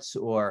inputs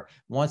or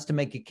wants to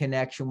make a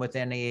connection with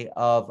any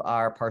of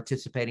our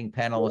participating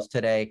panelists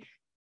today,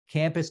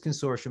 Campus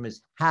Consortium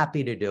is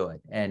happy to do it,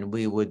 and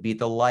we would be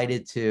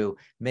delighted to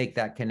make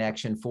that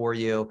connection for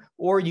you,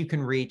 or you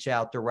can reach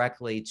out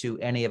directly to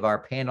any of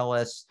our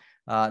panelists.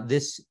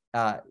 This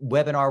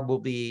webinar will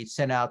be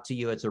sent out to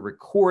you as a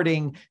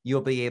recording. You'll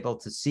be able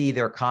to see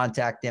their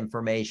contact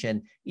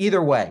information.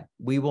 Either way,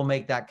 we will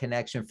make that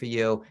connection for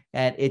you,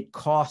 and it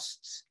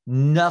costs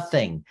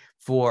nothing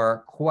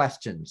for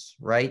questions,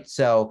 right?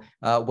 So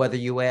whether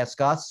you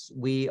ask us,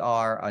 we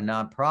are a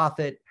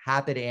nonprofit,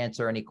 happy to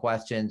answer any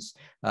questions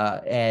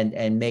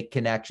and make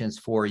connections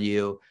for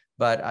you.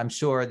 But I'm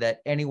sure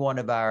that any one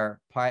of our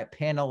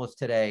panelists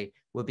today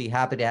would be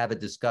happy to have a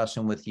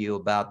discussion with you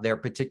about their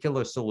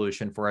particular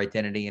solution for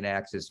identity and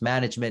access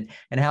management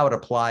and how it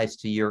applies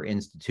to your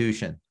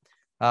institution.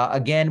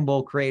 Again,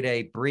 we'll create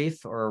a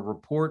brief or a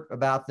report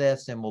about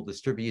this, and we'll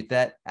distribute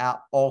that out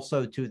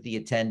also to the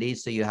attendees,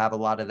 so you have a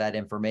lot of that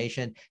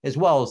information, as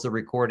well as the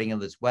recording of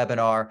this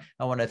webinar.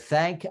 I want to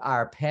thank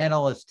our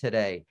panelists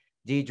today,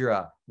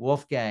 Dedra,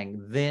 Wolfgang,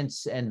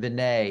 Vince, and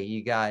Vinay.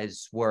 You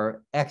guys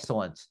were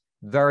excellent,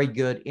 very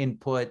good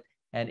input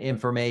and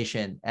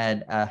information,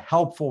 and a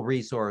helpful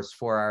resource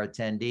for our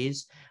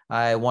attendees.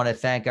 I want to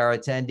thank our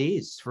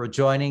attendees for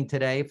joining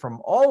today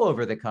from all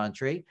over the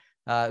country.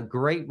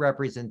 Great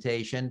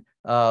representation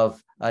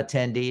of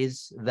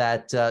attendees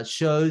that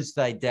shows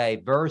the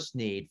diverse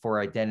need for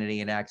identity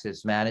and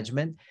access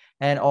management.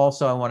 And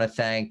also I want to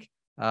thank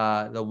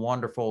the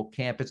wonderful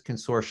Campus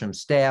Consortium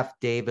staff,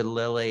 David,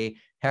 Lilly,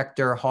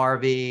 Hector,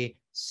 Harvey,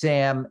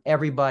 Sam,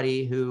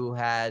 everybody who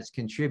has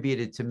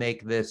contributed to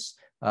make this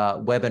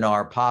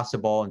webinar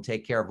possible and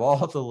take care of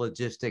all the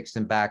logistics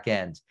and back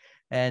end.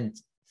 And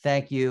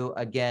thank you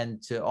again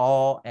to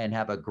all, and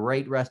have a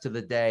great rest of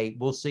the day.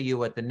 We'll see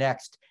you at the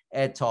next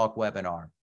EdTalk webinar.